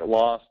this will get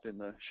lost in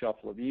the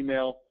shuffle of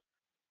email,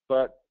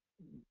 but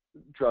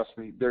trust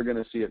me, they're going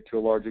to see it to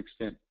a large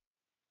extent.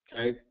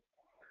 Okay?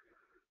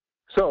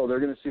 So they're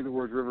going to see the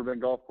words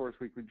Riverbend Golf Course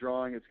weekly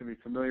drawing. It's going to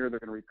be familiar. They're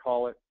going to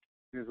recall it.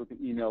 Here's what the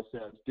email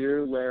says.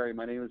 Dear Larry,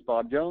 my name is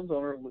Bob Jones,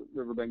 owner of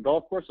Riverbend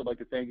Golf Course. I'd like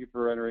to thank you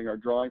for entering our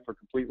drawing for a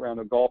complete round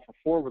of golf for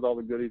four with all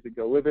the goodies that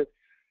go with it.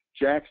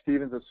 Jack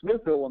Stevens of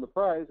Smithville won the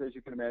prize. As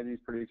you can imagine, he's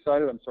pretty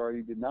excited. I'm sorry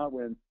he did not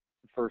win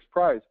the first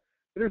prize.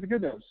 But here's the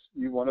good news.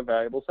 You won a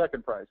valuable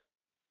second prize.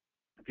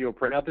 If you'll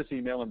print out this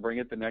email and bring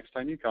it the next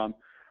time you come,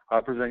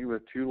 I'll present you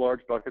with 2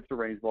 large buckets of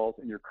range balls,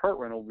 and your cart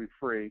rental will be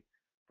free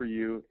for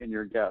you and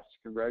your guests.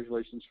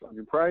 Congratulations on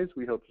your prize.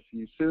 We hope to see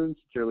you soon.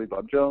 Sincerely,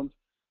 Bob Jones.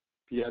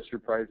 P.S. Your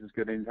prize is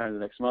good anytime the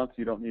next month.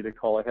 You don't need to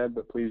call ahead,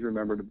 but please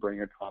remember to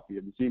bring a copy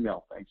of this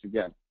email. Thanks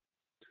again.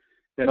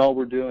 And all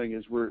we're doing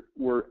is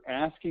we're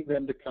asking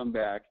them to come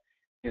back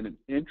in an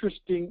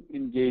interesting,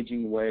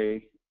 engaging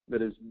way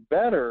that is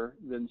better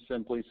than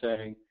simply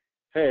saying,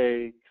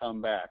 hey,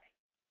 come back,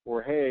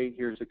 or hey,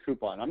 here's a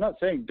coupon. I'm not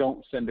saying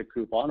don't send a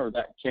coupon or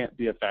that can't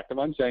be effective.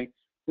 I'm saying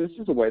this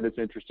is a way that's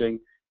interesting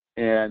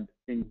and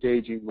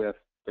engaging with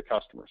the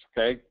customers,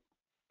 okay?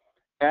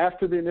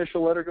 After the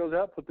initial letter goes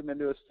out, put them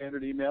into a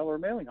standard email or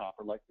mailing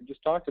offer like we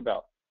just talked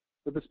about,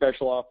 with the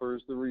special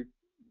offers, the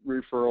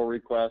referral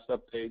requests,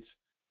 updates.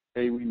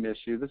 Hey, we miss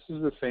you. This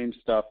is the same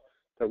stuff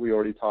that we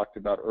already talked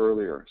about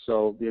earlier.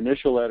 So the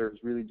initial letter is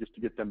really just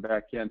to get them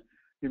back in.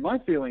 My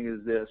feeling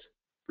is this,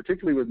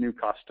 particularly with new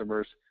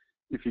customers,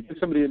 if you get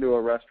somebody into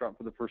a restaurant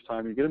for the first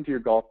time, you get them to your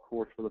golf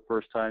course for the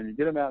first time, you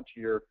get them out to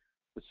your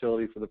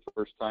facility for the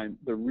first time,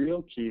 the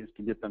real key is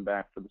to get them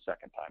back for the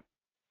second time,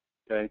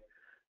 okay?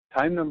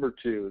 Time number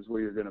 2 is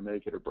where you're going to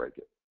make it or break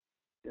it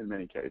in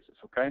many cases,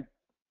 okay?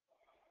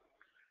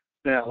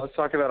 Now, let's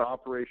talk about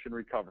operation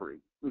recovery.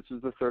 This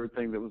is the third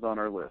thing that was on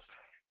our list.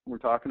 We're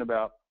talking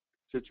about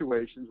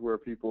situations where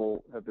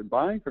people have been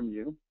buying from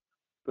you,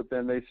 but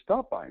then they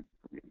stop buying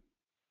from you,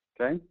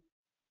 okay?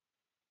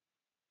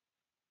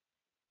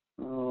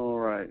 All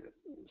right,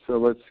 so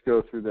let's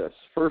go through this.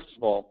 First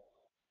of all,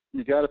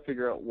 you got to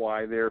figure out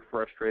why they're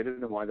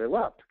frustrated and why they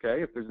left,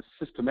 okay? If there's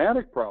a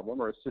systematic problem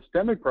or a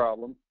systemic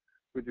problem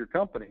with your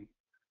company,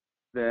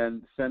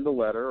 then send a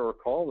letter or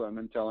call them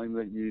and tell them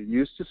that you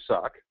used to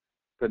suck,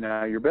 but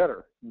now you're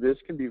better. This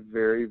can be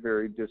very,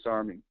 very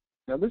disarming.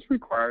 Now, this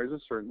requires a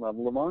certain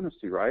level of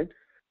honesty, right?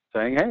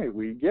 Saying, hey,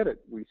 we get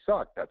it. We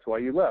suck. That's why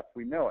you left.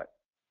 We know it.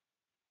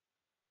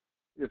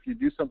 If you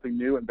do something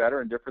new and better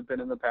and different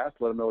than in the past,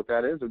 let them know what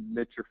that is.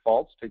 Admit your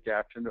faults. Take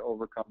action to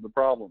overcome the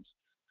problems.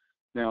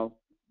 Now,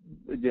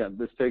 again,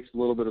 this takes a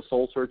little bit of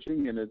soul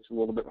searching, and it's a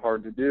little bit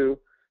hard to do.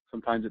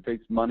 Sometimes it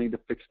takes money to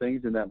fix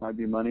things, and that might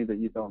be money that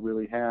you don't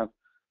really have.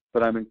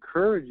 But I'm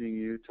encouraging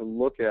you to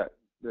look at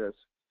this.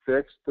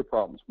 Fix the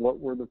problems. What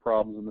were the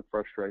problems and the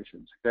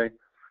frustrations, okay?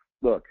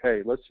 Look,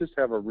 hey, let's just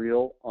have a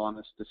real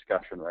honest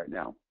discussion right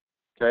now,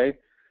 okay?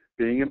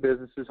 Being in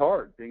business is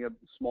hard. Being a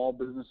small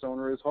business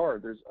owner is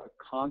hard. There's a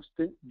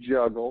constant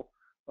juggle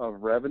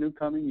of revenue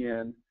coming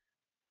in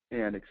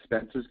and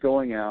expenses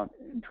going out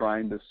and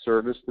trying to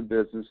service the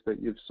business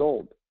that you've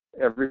sold.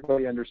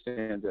 Everybody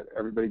understands it.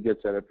 Everybody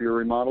gets it. If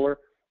you're a remodeler,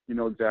 you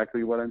know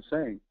exactly what I'm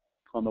saying.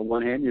 On the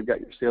one hand, you've got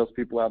your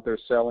salespeople out there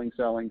selling,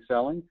 selling,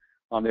 selling.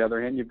 On the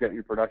other hand, you've got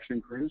your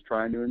production crews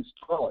trying to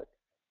install it.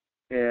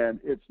 And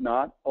it's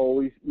not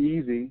always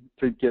easy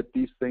to get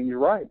these things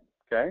right,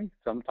 okay?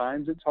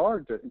 Sometimes it's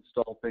hard to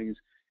install things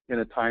in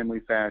a timely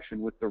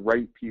fashion with the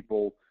right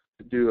people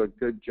to do a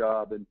good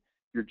job, and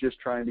you're just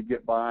trying to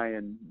get by,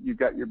 and you've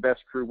got your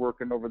best crew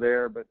working over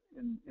there, but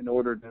in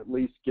order to at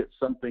least get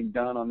something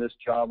done on this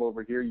job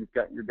over here, you've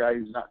got your guy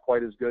who's not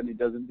quite as good and he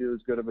doesn't do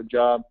as good of a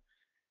job.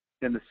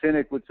 And the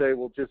cynic would say,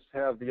 well, just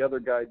have the other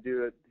guy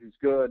do it who's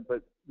good,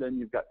 but then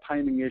you've got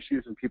timing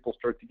issues and people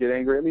start to get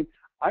angry. I mean,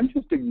 I'm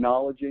just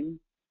acknowledging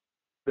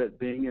that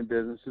being in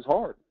business is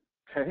hard,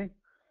 okay?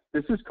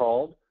 This is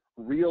called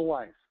real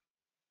life.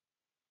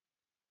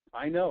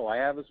 I know, I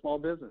have a small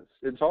business.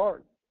 It's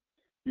hard.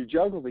 You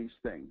juggle these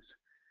things.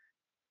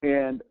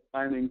 And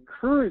I'm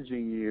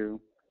encouraging you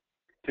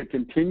to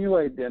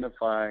continually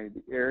identify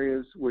the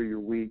areas where you're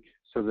weak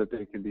so that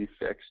they can be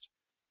fixed.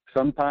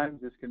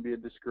 Sometimes this can be a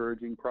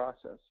discouraging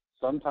process.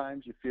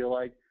 Sometimes you feel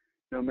like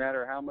no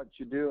matter how much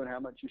you do and how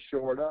much you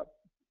shore it up,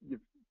 you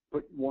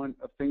put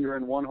a finger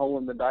in one hole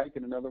in the dike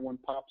and another one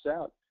pops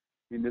out.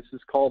 I mean, this is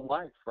called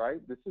life,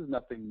 right? This is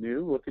nothing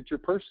new. Look at your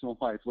personal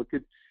life. Look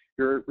at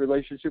your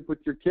relationship with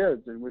your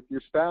kids and with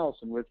your spouse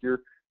and with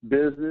your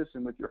business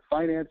and with your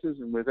finances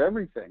and with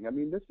everything. I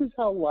mean, this is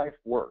how life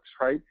works,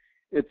 right?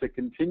 It's a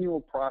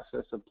continual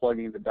process of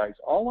plugging the dice.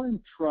 All I'm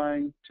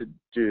trying to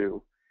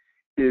do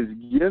is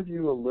give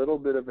you a little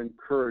bit of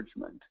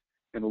encouragement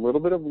and a little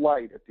bit of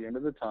light at the end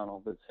of the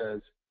tunnel that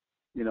says,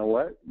 you know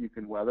what, you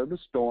can weather the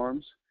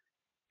storms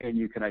and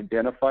you can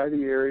identify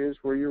the areas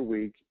where you're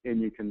weak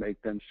and you can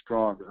make them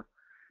stronger.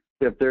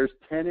 If there's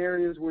 10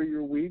 areas where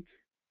you're weak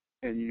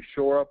and you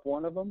shore up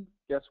one of them,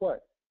 guess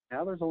what?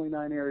 Now there's only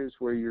 9 areas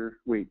where you're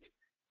weak.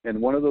 And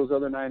one of those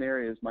other 9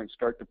 areas might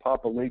start to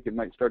pop a leak. It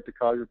might start to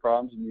cause you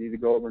problems, and you need to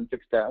go over and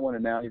fix that one,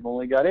 and now you've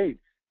only got 8.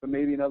 But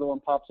maybe another one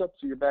pops up,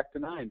 so you're back to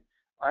 9.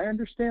 I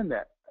understand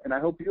that, and I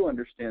hope you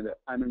understand that.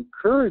 I'm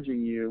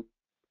encouraging you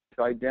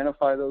to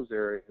identify those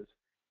areas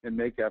and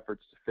make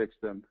efforts to fix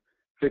them.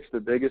 Fix the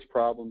biggest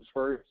problems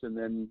first, and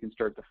then you can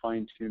start to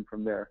fine-tune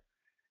from there.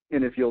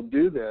 And if you'll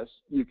do this,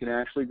 you can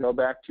actually go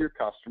back to your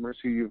customers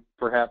who you've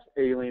perhaps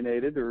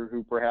alienated or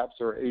who perhaps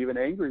are even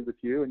angry with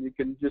you, and you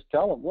can just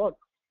tell them, look,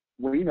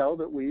 we know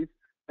that we've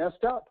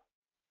messed up.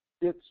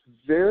 It's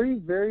very,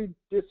 very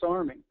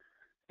disarming.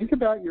 Think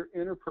about your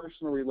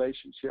interpersonal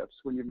relationships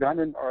when you've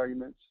gotten in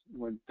arguments,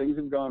 when things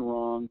have gone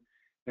wrong,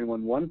 and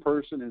when one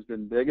person has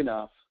been big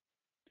enough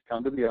to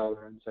come to the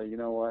other and say, you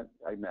know what,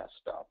 I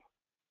messed up.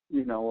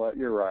 You know what,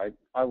 you're right.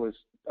 I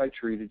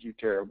treated you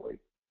terribly.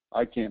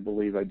 I can't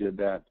believe I did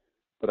that.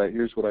 But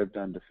here's what I've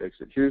done to fix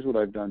it. Here's what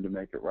I've done to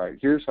make it right.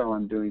 Here's how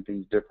I'm doing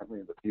things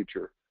differently in the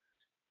future.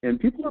 And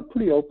people are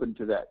pretty open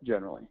to that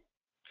generally,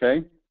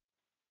 okay?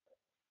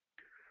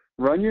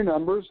 Run your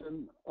numbers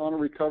on a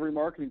recovery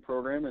marketing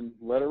program and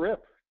let it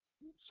rip.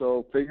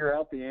 So figure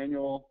out the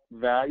annual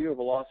value of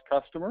a lost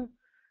customer.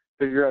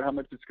 Figure out how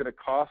much it's going to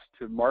cost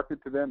to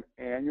market to them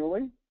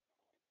annually.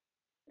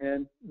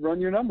 And run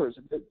your numbers.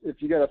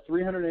 If you got a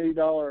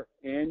 $380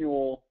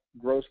 annual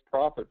gross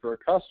profit for a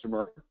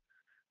customer,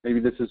 maybe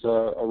this is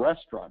a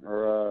restaurant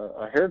or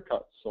a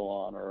haircut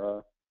salon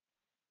or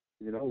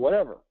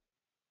whatever.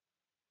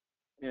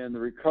 And the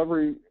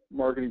recovery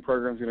marketing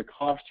program is going to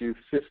cost you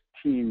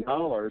 $15.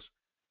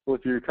 Well,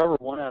 if you recover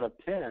 1 out of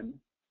 10,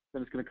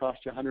 then it's going to cost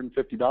you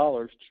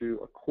 $150 to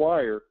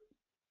acquire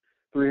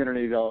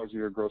 $380 of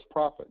your gross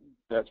profit.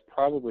 That's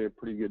probably a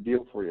pretty good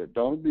deal for you.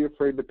 Don't be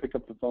afraid to pick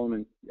up the phone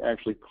and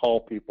actually call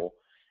people.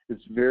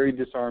 It's very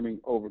disarming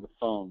over the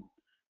phone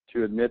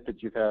to admit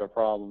that you've had a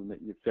problem and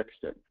that you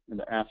fixed it and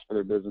to ask for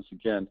their business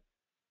again.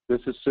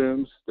 This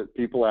assumes that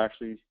you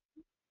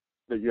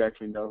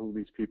actually know who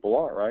these people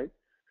are, right?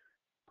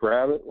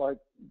 Grab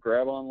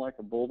on like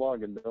a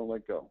bulldog and don't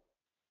let go,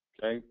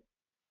 okay?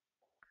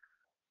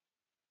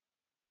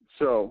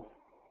 So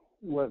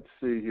let's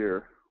see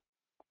here.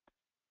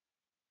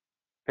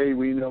 Hey,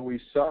 we know we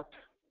sucked.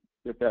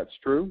 If that's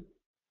true,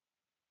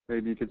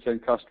 maybe you could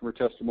send customer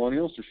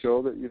testimonials to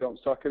show that you don't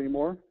suck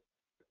anymore.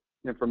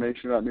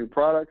 Information about new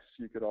products.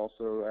 You could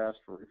also ask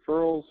for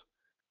referrals,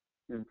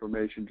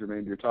 information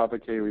germane to your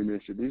topic. Hey, we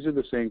missed you. These are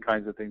the same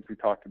kinds of things we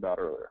talked about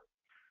earlier.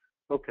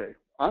 Okay,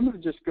 I'm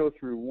going to just go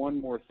through one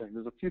more thing.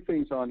 There's a few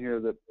things on here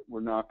that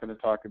we're not going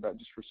to talk about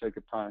just for sake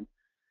of time.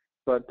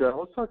 But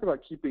let's talk about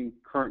keeping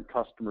current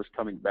customers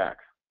coming back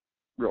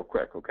real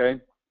quick, okay?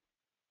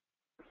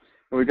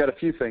 And we've got a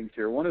few things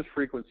here. One is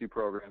frequency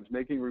programs,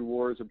 making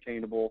rewards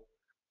obtainable.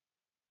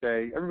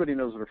 Okay, everybody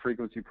knows what a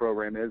frequency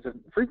program is. A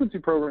frequency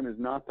program is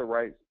not the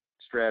right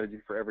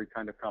strategy for every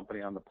kind of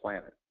company on the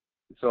planet.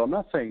 So I'm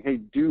not saying, hey,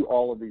 do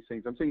all of these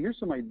things. I'm saying here's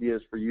some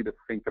ideas for you to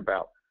think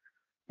about.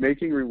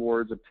 Making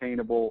rewards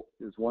obtainable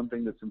is one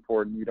thing that's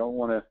important. You don't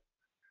want to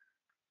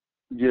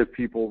give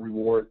people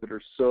rewards that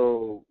are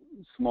so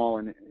small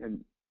and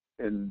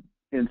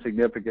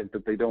insignificant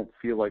that they don't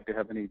feel like they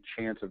have any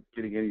chance of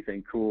getting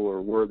anything cool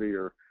or worthy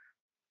or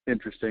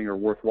interesting or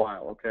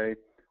worthwhile, okay?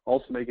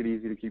 Also make it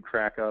easy to keep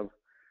track of.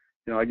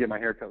 You know, I get my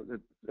haircut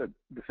at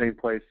the same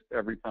place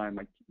every time.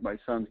 My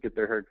sons get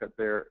their haircut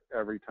there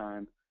every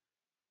time.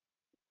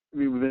 I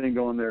mean, we've been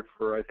going there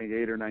for, I think,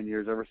 8 or 9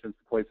 years, ever since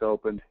the place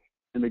opened.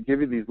 and they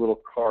give you these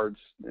little cards,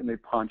 and they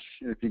punch.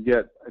 And if you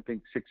get, I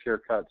think, 6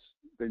 haircuts,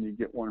 then you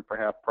get one for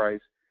half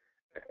price.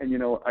 And, you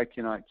know, I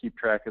cannot keep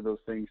track of those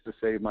things to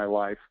save my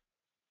life.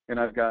 And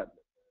I've got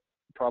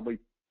probably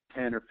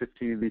 10 or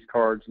 15 of these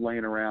cards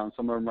laying around.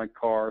 Some of them in my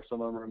car,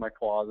 some of them are in my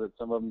closet,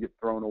 some of them get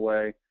thrown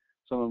away,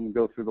 some of them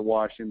go through the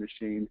washing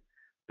machine.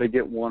 They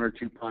get 1 or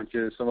 2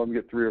 punches, some of them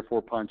get 3 or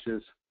 4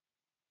 punches.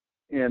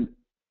 And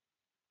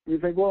you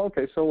think, well,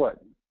 okay, so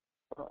what?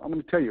 I'm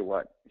going to tell you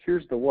what.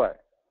 Here's the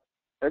what.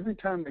 Every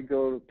time I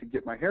go to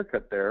get my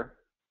haircut there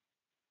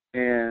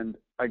and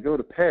I go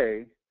to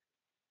pay,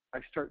 I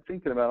start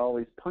thinking about all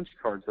these punch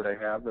cards that I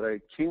have that I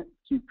can't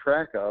keep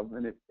track of,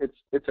 and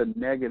it's a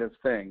negative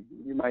thing.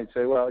 You might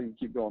say, well, you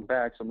keep going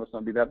back, so it must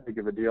not be that big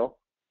of a deal.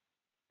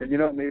 And, you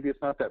know, maybe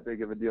it's not that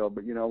big of a deal,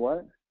 but you know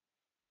what?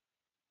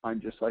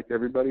 I'm just like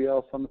everybody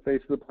else on the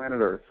face of the planet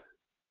Earth.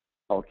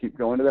 I'll keep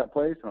going to that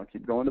place, and I'll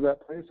keep going to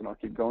that place, and I'll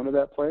keep going to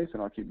that place,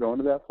 and I'll keep going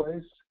to that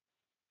place.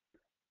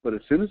 But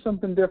as soon as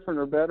something different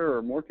or better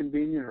or more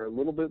convenient or a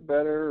little bit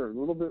better or a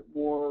little bit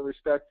more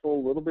respectful,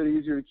 a little bit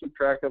easier to keep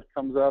track of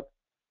comes up,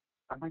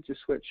 I might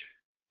just switch,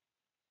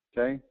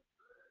 okay?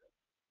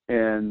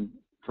 And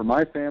for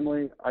my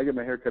family, I get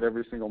my haircut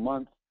every single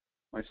month.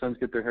 My sons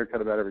get their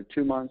haircut about every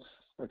 2 months.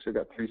 Actually,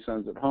 I've got 3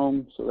 sons at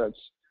home, so that's,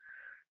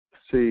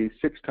 see,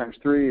 6 times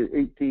 3 is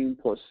 18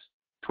 plus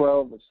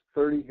 12. That's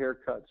 30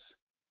 haircuts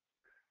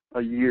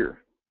a year.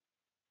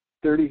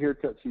 30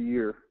 haircuts a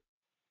year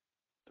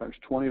times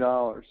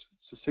 $20.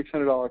 It's a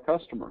 $600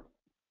 customer.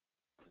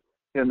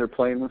 And they're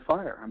playing with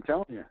fire. I'm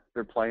telling you,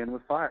 they're playing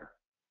with fire.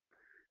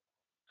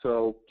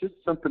 So just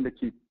something to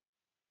keep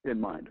in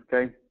mind,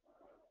 okay?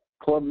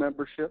 Club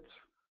memberships,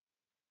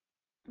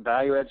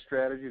 value-add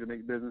strategy to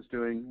make business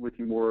doing with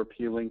you more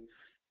appealing.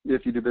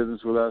 If you do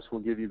business with us,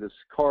 we'll give you this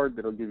card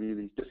that'll give you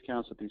these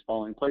discounts at these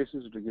following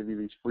places, or to give you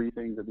these free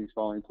things at these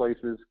following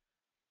places.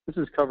 This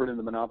is covered in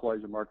the Monopolize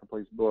Your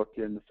Marketplace book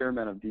in a fair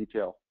amount of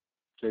detail,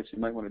 okay? So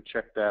you might want to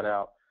check that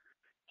out.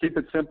 Keep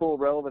it simple,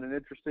 relevant, and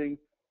interesting.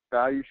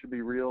 Value should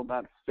be real,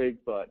 not fake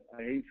but.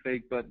 I hate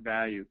fake but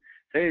value.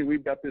 Hey,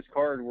 we've got this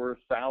card worth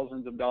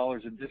thousands of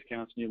dollars in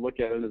discounts, and you look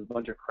at it as a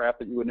bunch of crap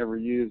that you would never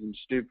use and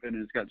stupid,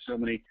 and it's got so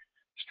many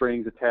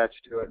strings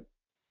attached to it.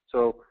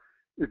 So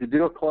if you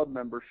do a club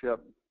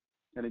membership,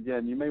 and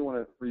again, you may want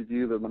to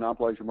review the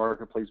Monopolize Your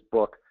Marketplace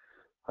book.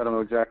 I don't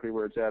know exactly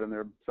where it's at in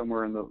there,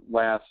 somewhere in the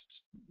last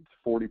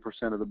 40%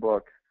 of the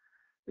book.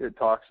 It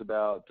talks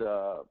about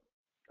a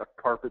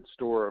carpet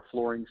store, a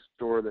flooring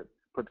store that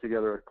put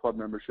together a club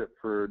membership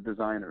for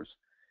designers.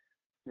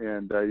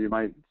 And you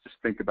might just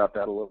think about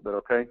that a little bit,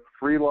 okay?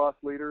 Free loss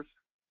leaders,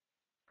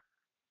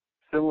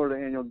 similar to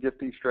annual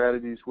gifting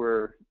strategies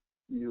where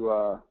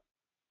you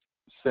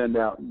send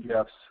out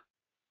gifts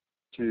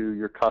to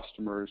your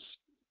customers.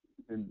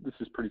 And this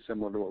is pretty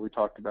similar to what we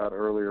talked about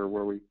earlier,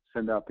 where we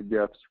send out the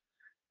gifts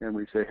and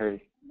we say,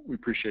 hey, we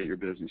appreciate your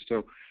business.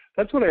 So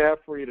that's what I have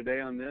for you today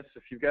on this.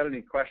 If you've got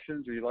any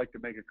questions or you'd like to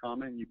make a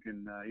comment, you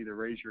can either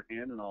raise your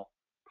hand and I'll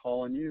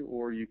call on you,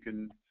 or you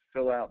can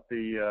fill out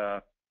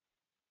the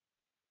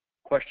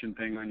question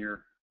thing on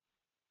your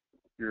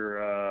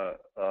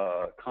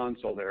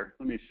console there.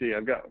 Let me see.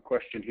 I've got a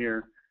question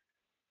here.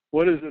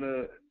 What is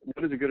a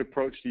good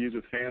approach to use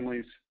with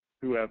families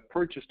who have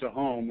purchased a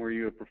home where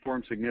you have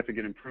performed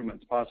significant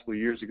improvements, possibly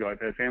years ago? I've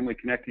had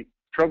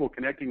trouble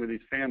connecting with these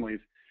families.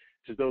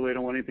 It's as though they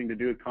don't want anything to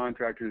do with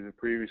contractors that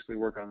previously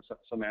worked on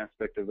some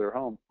aspect of their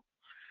home.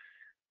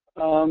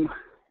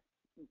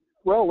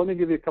 Well, let me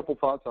give you a couple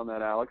thoughts on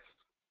that, Alex.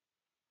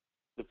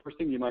 The first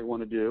thing you might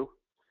want to do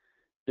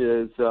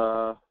is,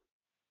 what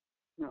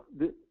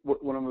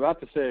I'm about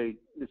to say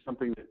is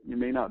something that you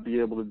may not be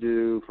able to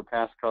do for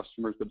past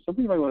customers, but it's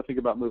something you might want to think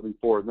about moving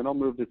forward. Then I'll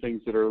move to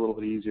things that are a little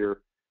bit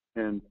easier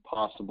and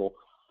possible.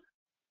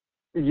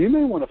 You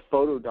may want to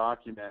photo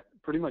document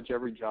pretty much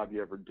every job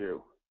you ever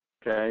do,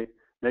 okay?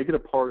 Make it a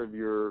part of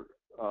your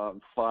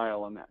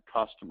file on that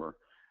customer,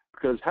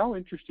 because how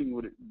interesting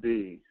would it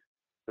be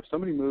if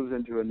somebody moves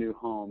into a new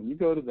home and you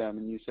go to them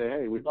and you say,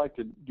 hey, we'd like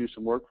to do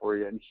some work for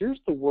you, and here's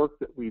the work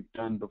that we've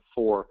done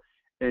before,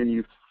 and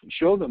you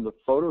show them the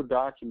photo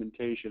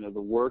documentation of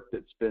the work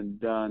that's been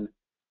done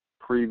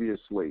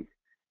previously.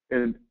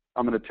 And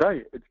I'm going to tell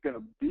you, it's going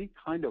to be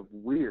kind of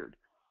weird.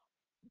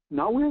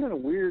 Not weird in a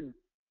weird,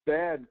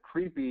 bad,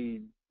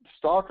 creepy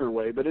stalker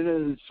way, but in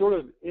a sort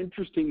of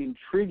interesting,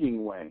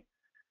 intriguing way,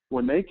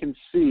 when they can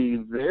see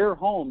their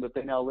home that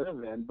they now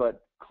live in,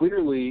 but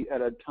clearly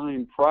at a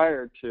time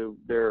prior to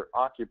their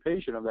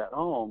occupation of that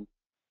home,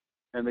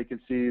 and they can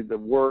see the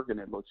work and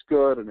it looks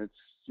good and it's,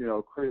 you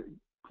know,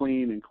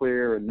 clean and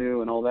clear and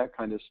new and all that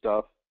kind of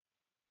stuff.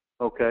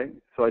 Okay,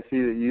 so I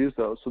see that you use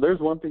those. So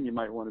there's one thing you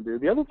might want to do.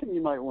 The other thing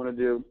you might want to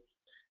do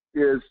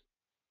is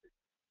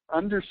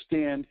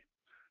understand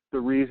the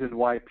reason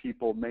why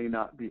people may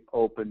not be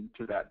open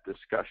to that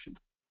discussion.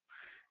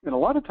 And a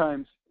lot of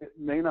times it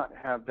may not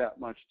have that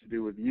much to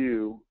do with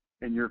you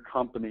and your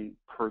company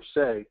per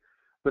se,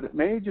 but it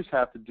may just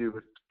have to do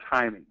with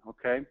timing,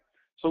 okay?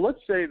 So let's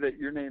say that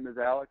your name is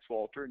Alex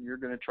Walter and you're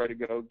going to try to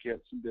go get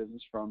some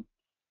business from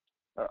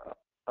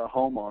a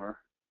homeowner,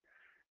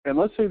 and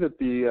let's say that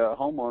the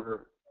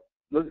homeowner,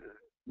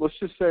 let's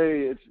just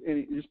say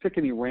just pick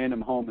any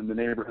random home in the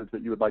neighborhoods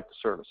that you would like to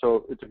service.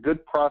 So it's a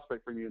good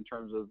prospect for you in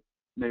terms of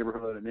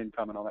neighborhood and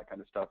income and all that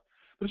kind of stuff.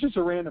 But it's just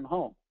a random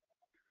home.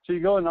 So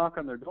you go and knock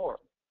on their door.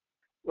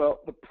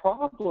 Well, the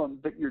problem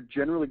that you're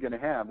generally going to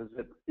have is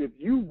that if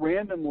you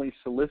randomly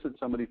solicit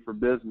somebody for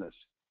business,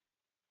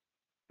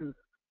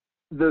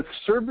 the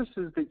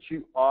services that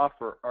you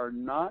offer are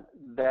not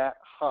that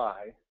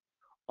high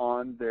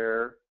on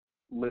their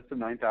list of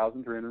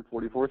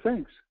 9,344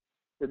 things.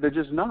 They're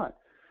just not.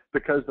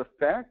 Because the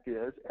fact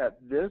is, at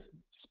this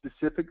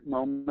specific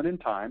moment in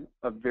time,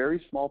 a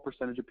very small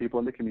percentage of people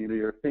in the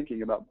community are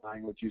thinking about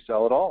buying what you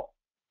sell at all.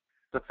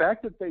 The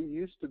fact that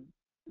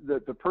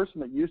the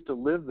person that used to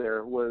live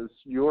there was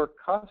your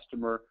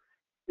customer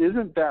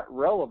isn't that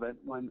relevant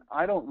when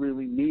I don't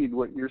really need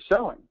what you're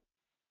selling.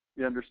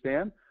 You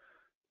understand?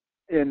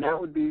 And that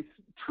would be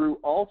true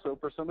also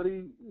for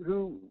somebody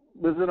who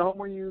lives in a home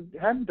where you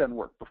hadn't done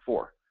work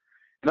before.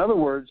 In other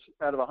words,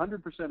 out of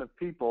 100% of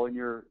people in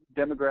your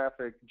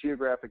geographic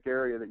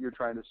area that you're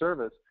trying to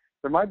service,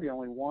 there might be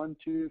only 1,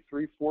 2,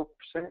 3, 4%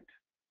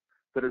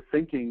 that are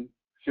thinking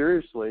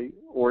seriously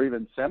or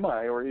even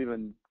or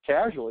even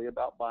casually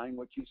about buying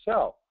what you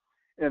sell.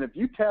 And if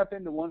you tap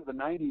into one of the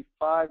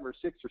 95 or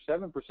 6 or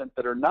 7%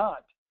 that are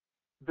not,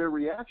 their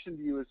reaction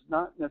to you is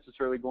not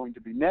necessarily going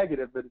to be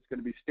negative, but it's going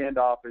to be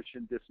standoffish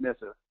and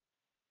dismissive.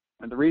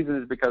 And the reason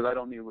is because I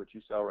don't need what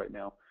you sell right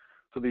now.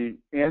 So the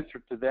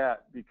answer to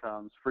that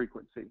becomes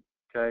frequency,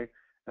 okay?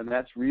 And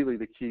that's really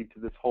the key to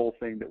this whole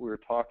thing that we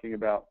were talking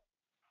about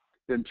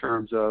in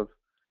terms of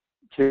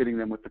hitting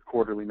them with the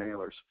quarterly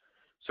mailers.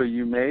 So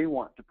you may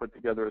want to put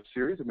together a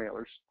series of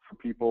mailers for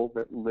people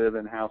that live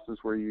in houses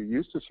where you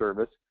used to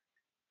service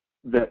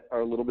that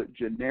are a little bit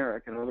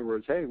generic. In other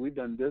words, hey, we've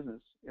done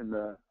business in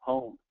the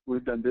home.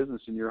 We've done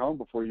business in your home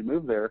before you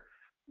moved there,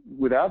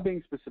 without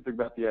being specific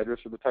about the address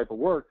or the type of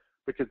work,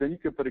 because then you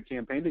could put a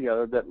campaign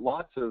together that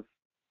lots of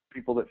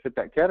people that fit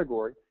that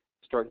category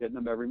start hitting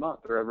them every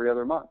month or every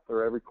other month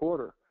or every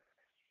quarter.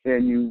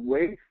 And you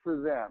wait for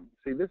them.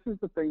 See, this is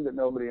the thing that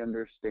nobody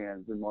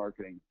understands in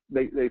marketing.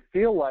 They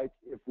feel like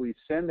if we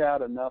send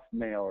out enough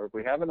mail or if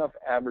we have enough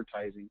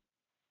advertising,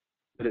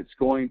 that it's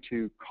going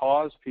to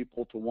cause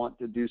people to want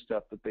to do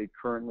stuff that they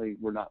currently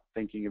were not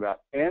thinking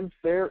about. And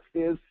there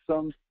is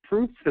some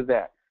proof to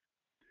that.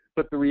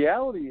 But the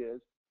reality is,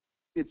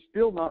 it's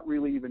still not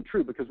really even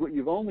true, because what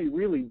you've only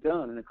really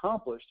done and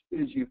accomplished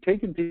is you've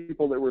taken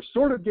people that were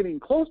sort of getting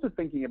close to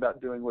thinking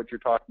about doing what you're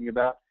talking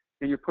about,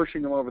 and you're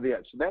pushing them over the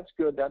edge. So that's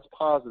good. That's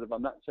positive.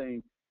 I'm not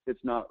saying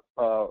it's not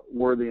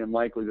worthy and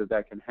likely that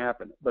that can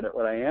happen. But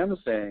what I am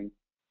saying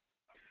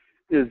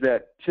is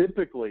that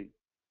typically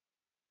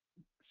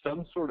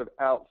some sort of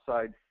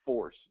outside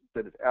force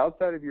that is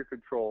outside of your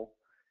control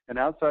and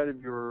outside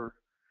of your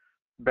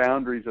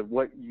boundaries of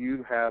what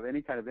you have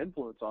any kind of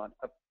influence on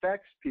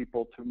affects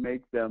people to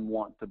make them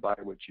want to buy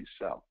what you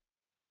sell.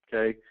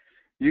 Okay?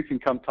 You can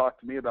come talk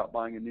to me about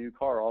buying a new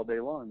car all day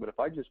long, but if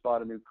I just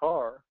bought a new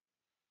car,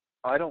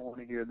 I don't want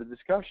to hear the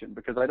discussion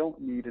because I don't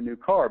need a new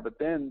car. But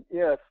then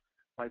if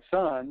my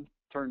son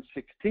turns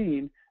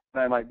 16,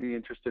 then I might be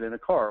interested in a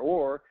car,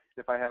 or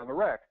if I have a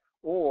wreck,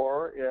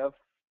 or if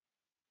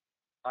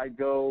I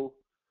go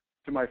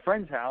to my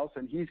friend's house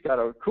and he's got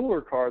a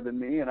cooler car than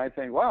me and I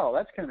think, wow,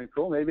 that's kind of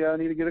cool. Maybe I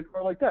need to get a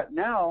car like that.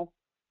 Now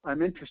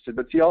I'm interested.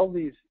 But see, all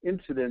these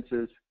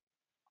incidences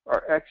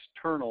are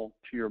external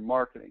to your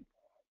marketing.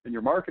 And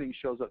your marketing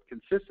shows up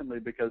consistently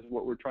because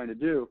what we're trying to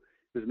do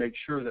is make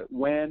sure that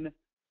when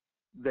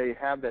they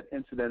have that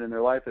incident in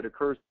their life that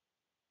occurs,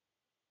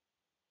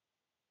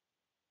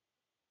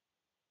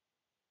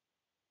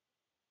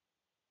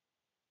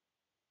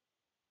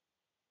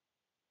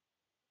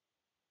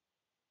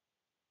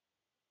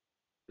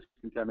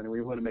 and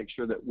we want to make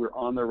sure that we're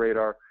on the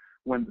radar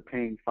when the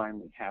pain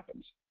finally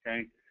happens,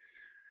 okay?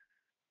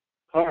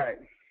 All right,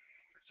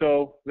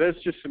 so that's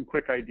just some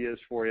quick ideas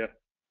for you.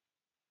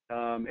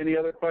 Any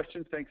other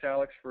questions? Thanks,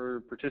 Alex,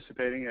 for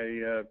participating.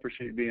 I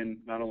appreciate being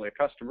not only a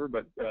customer,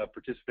 but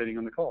participating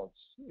on the call.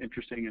 It's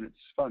interesting and it's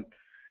fun.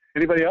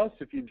 Anybody else?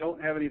 If you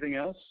don't have anything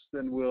else,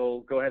 then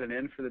we'll go ahead and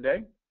end for the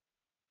day.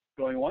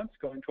 Going once,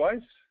 going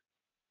twice?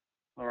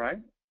 All right.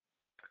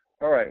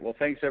 All right, well,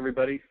 thanks,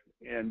 everybody.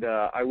 And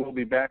I will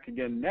be back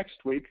again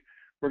next week.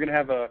 We're going to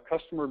have a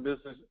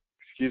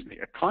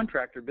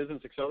contractor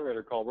business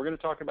accelerator call. We're going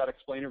to talk about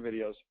explainer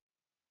videos.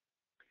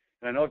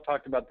 And I know I've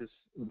talked about this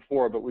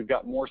before, but we've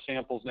got more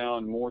samples now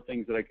and more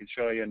things that I can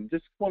show you. And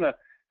just want to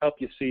help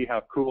you see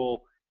how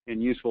cool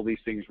and useful these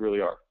things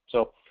really are.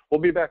 So we'll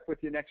be back with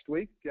you next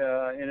week.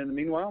 And in the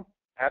meanwhile,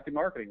 happy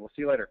marketing. We'll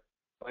see you later.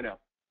 Bye now.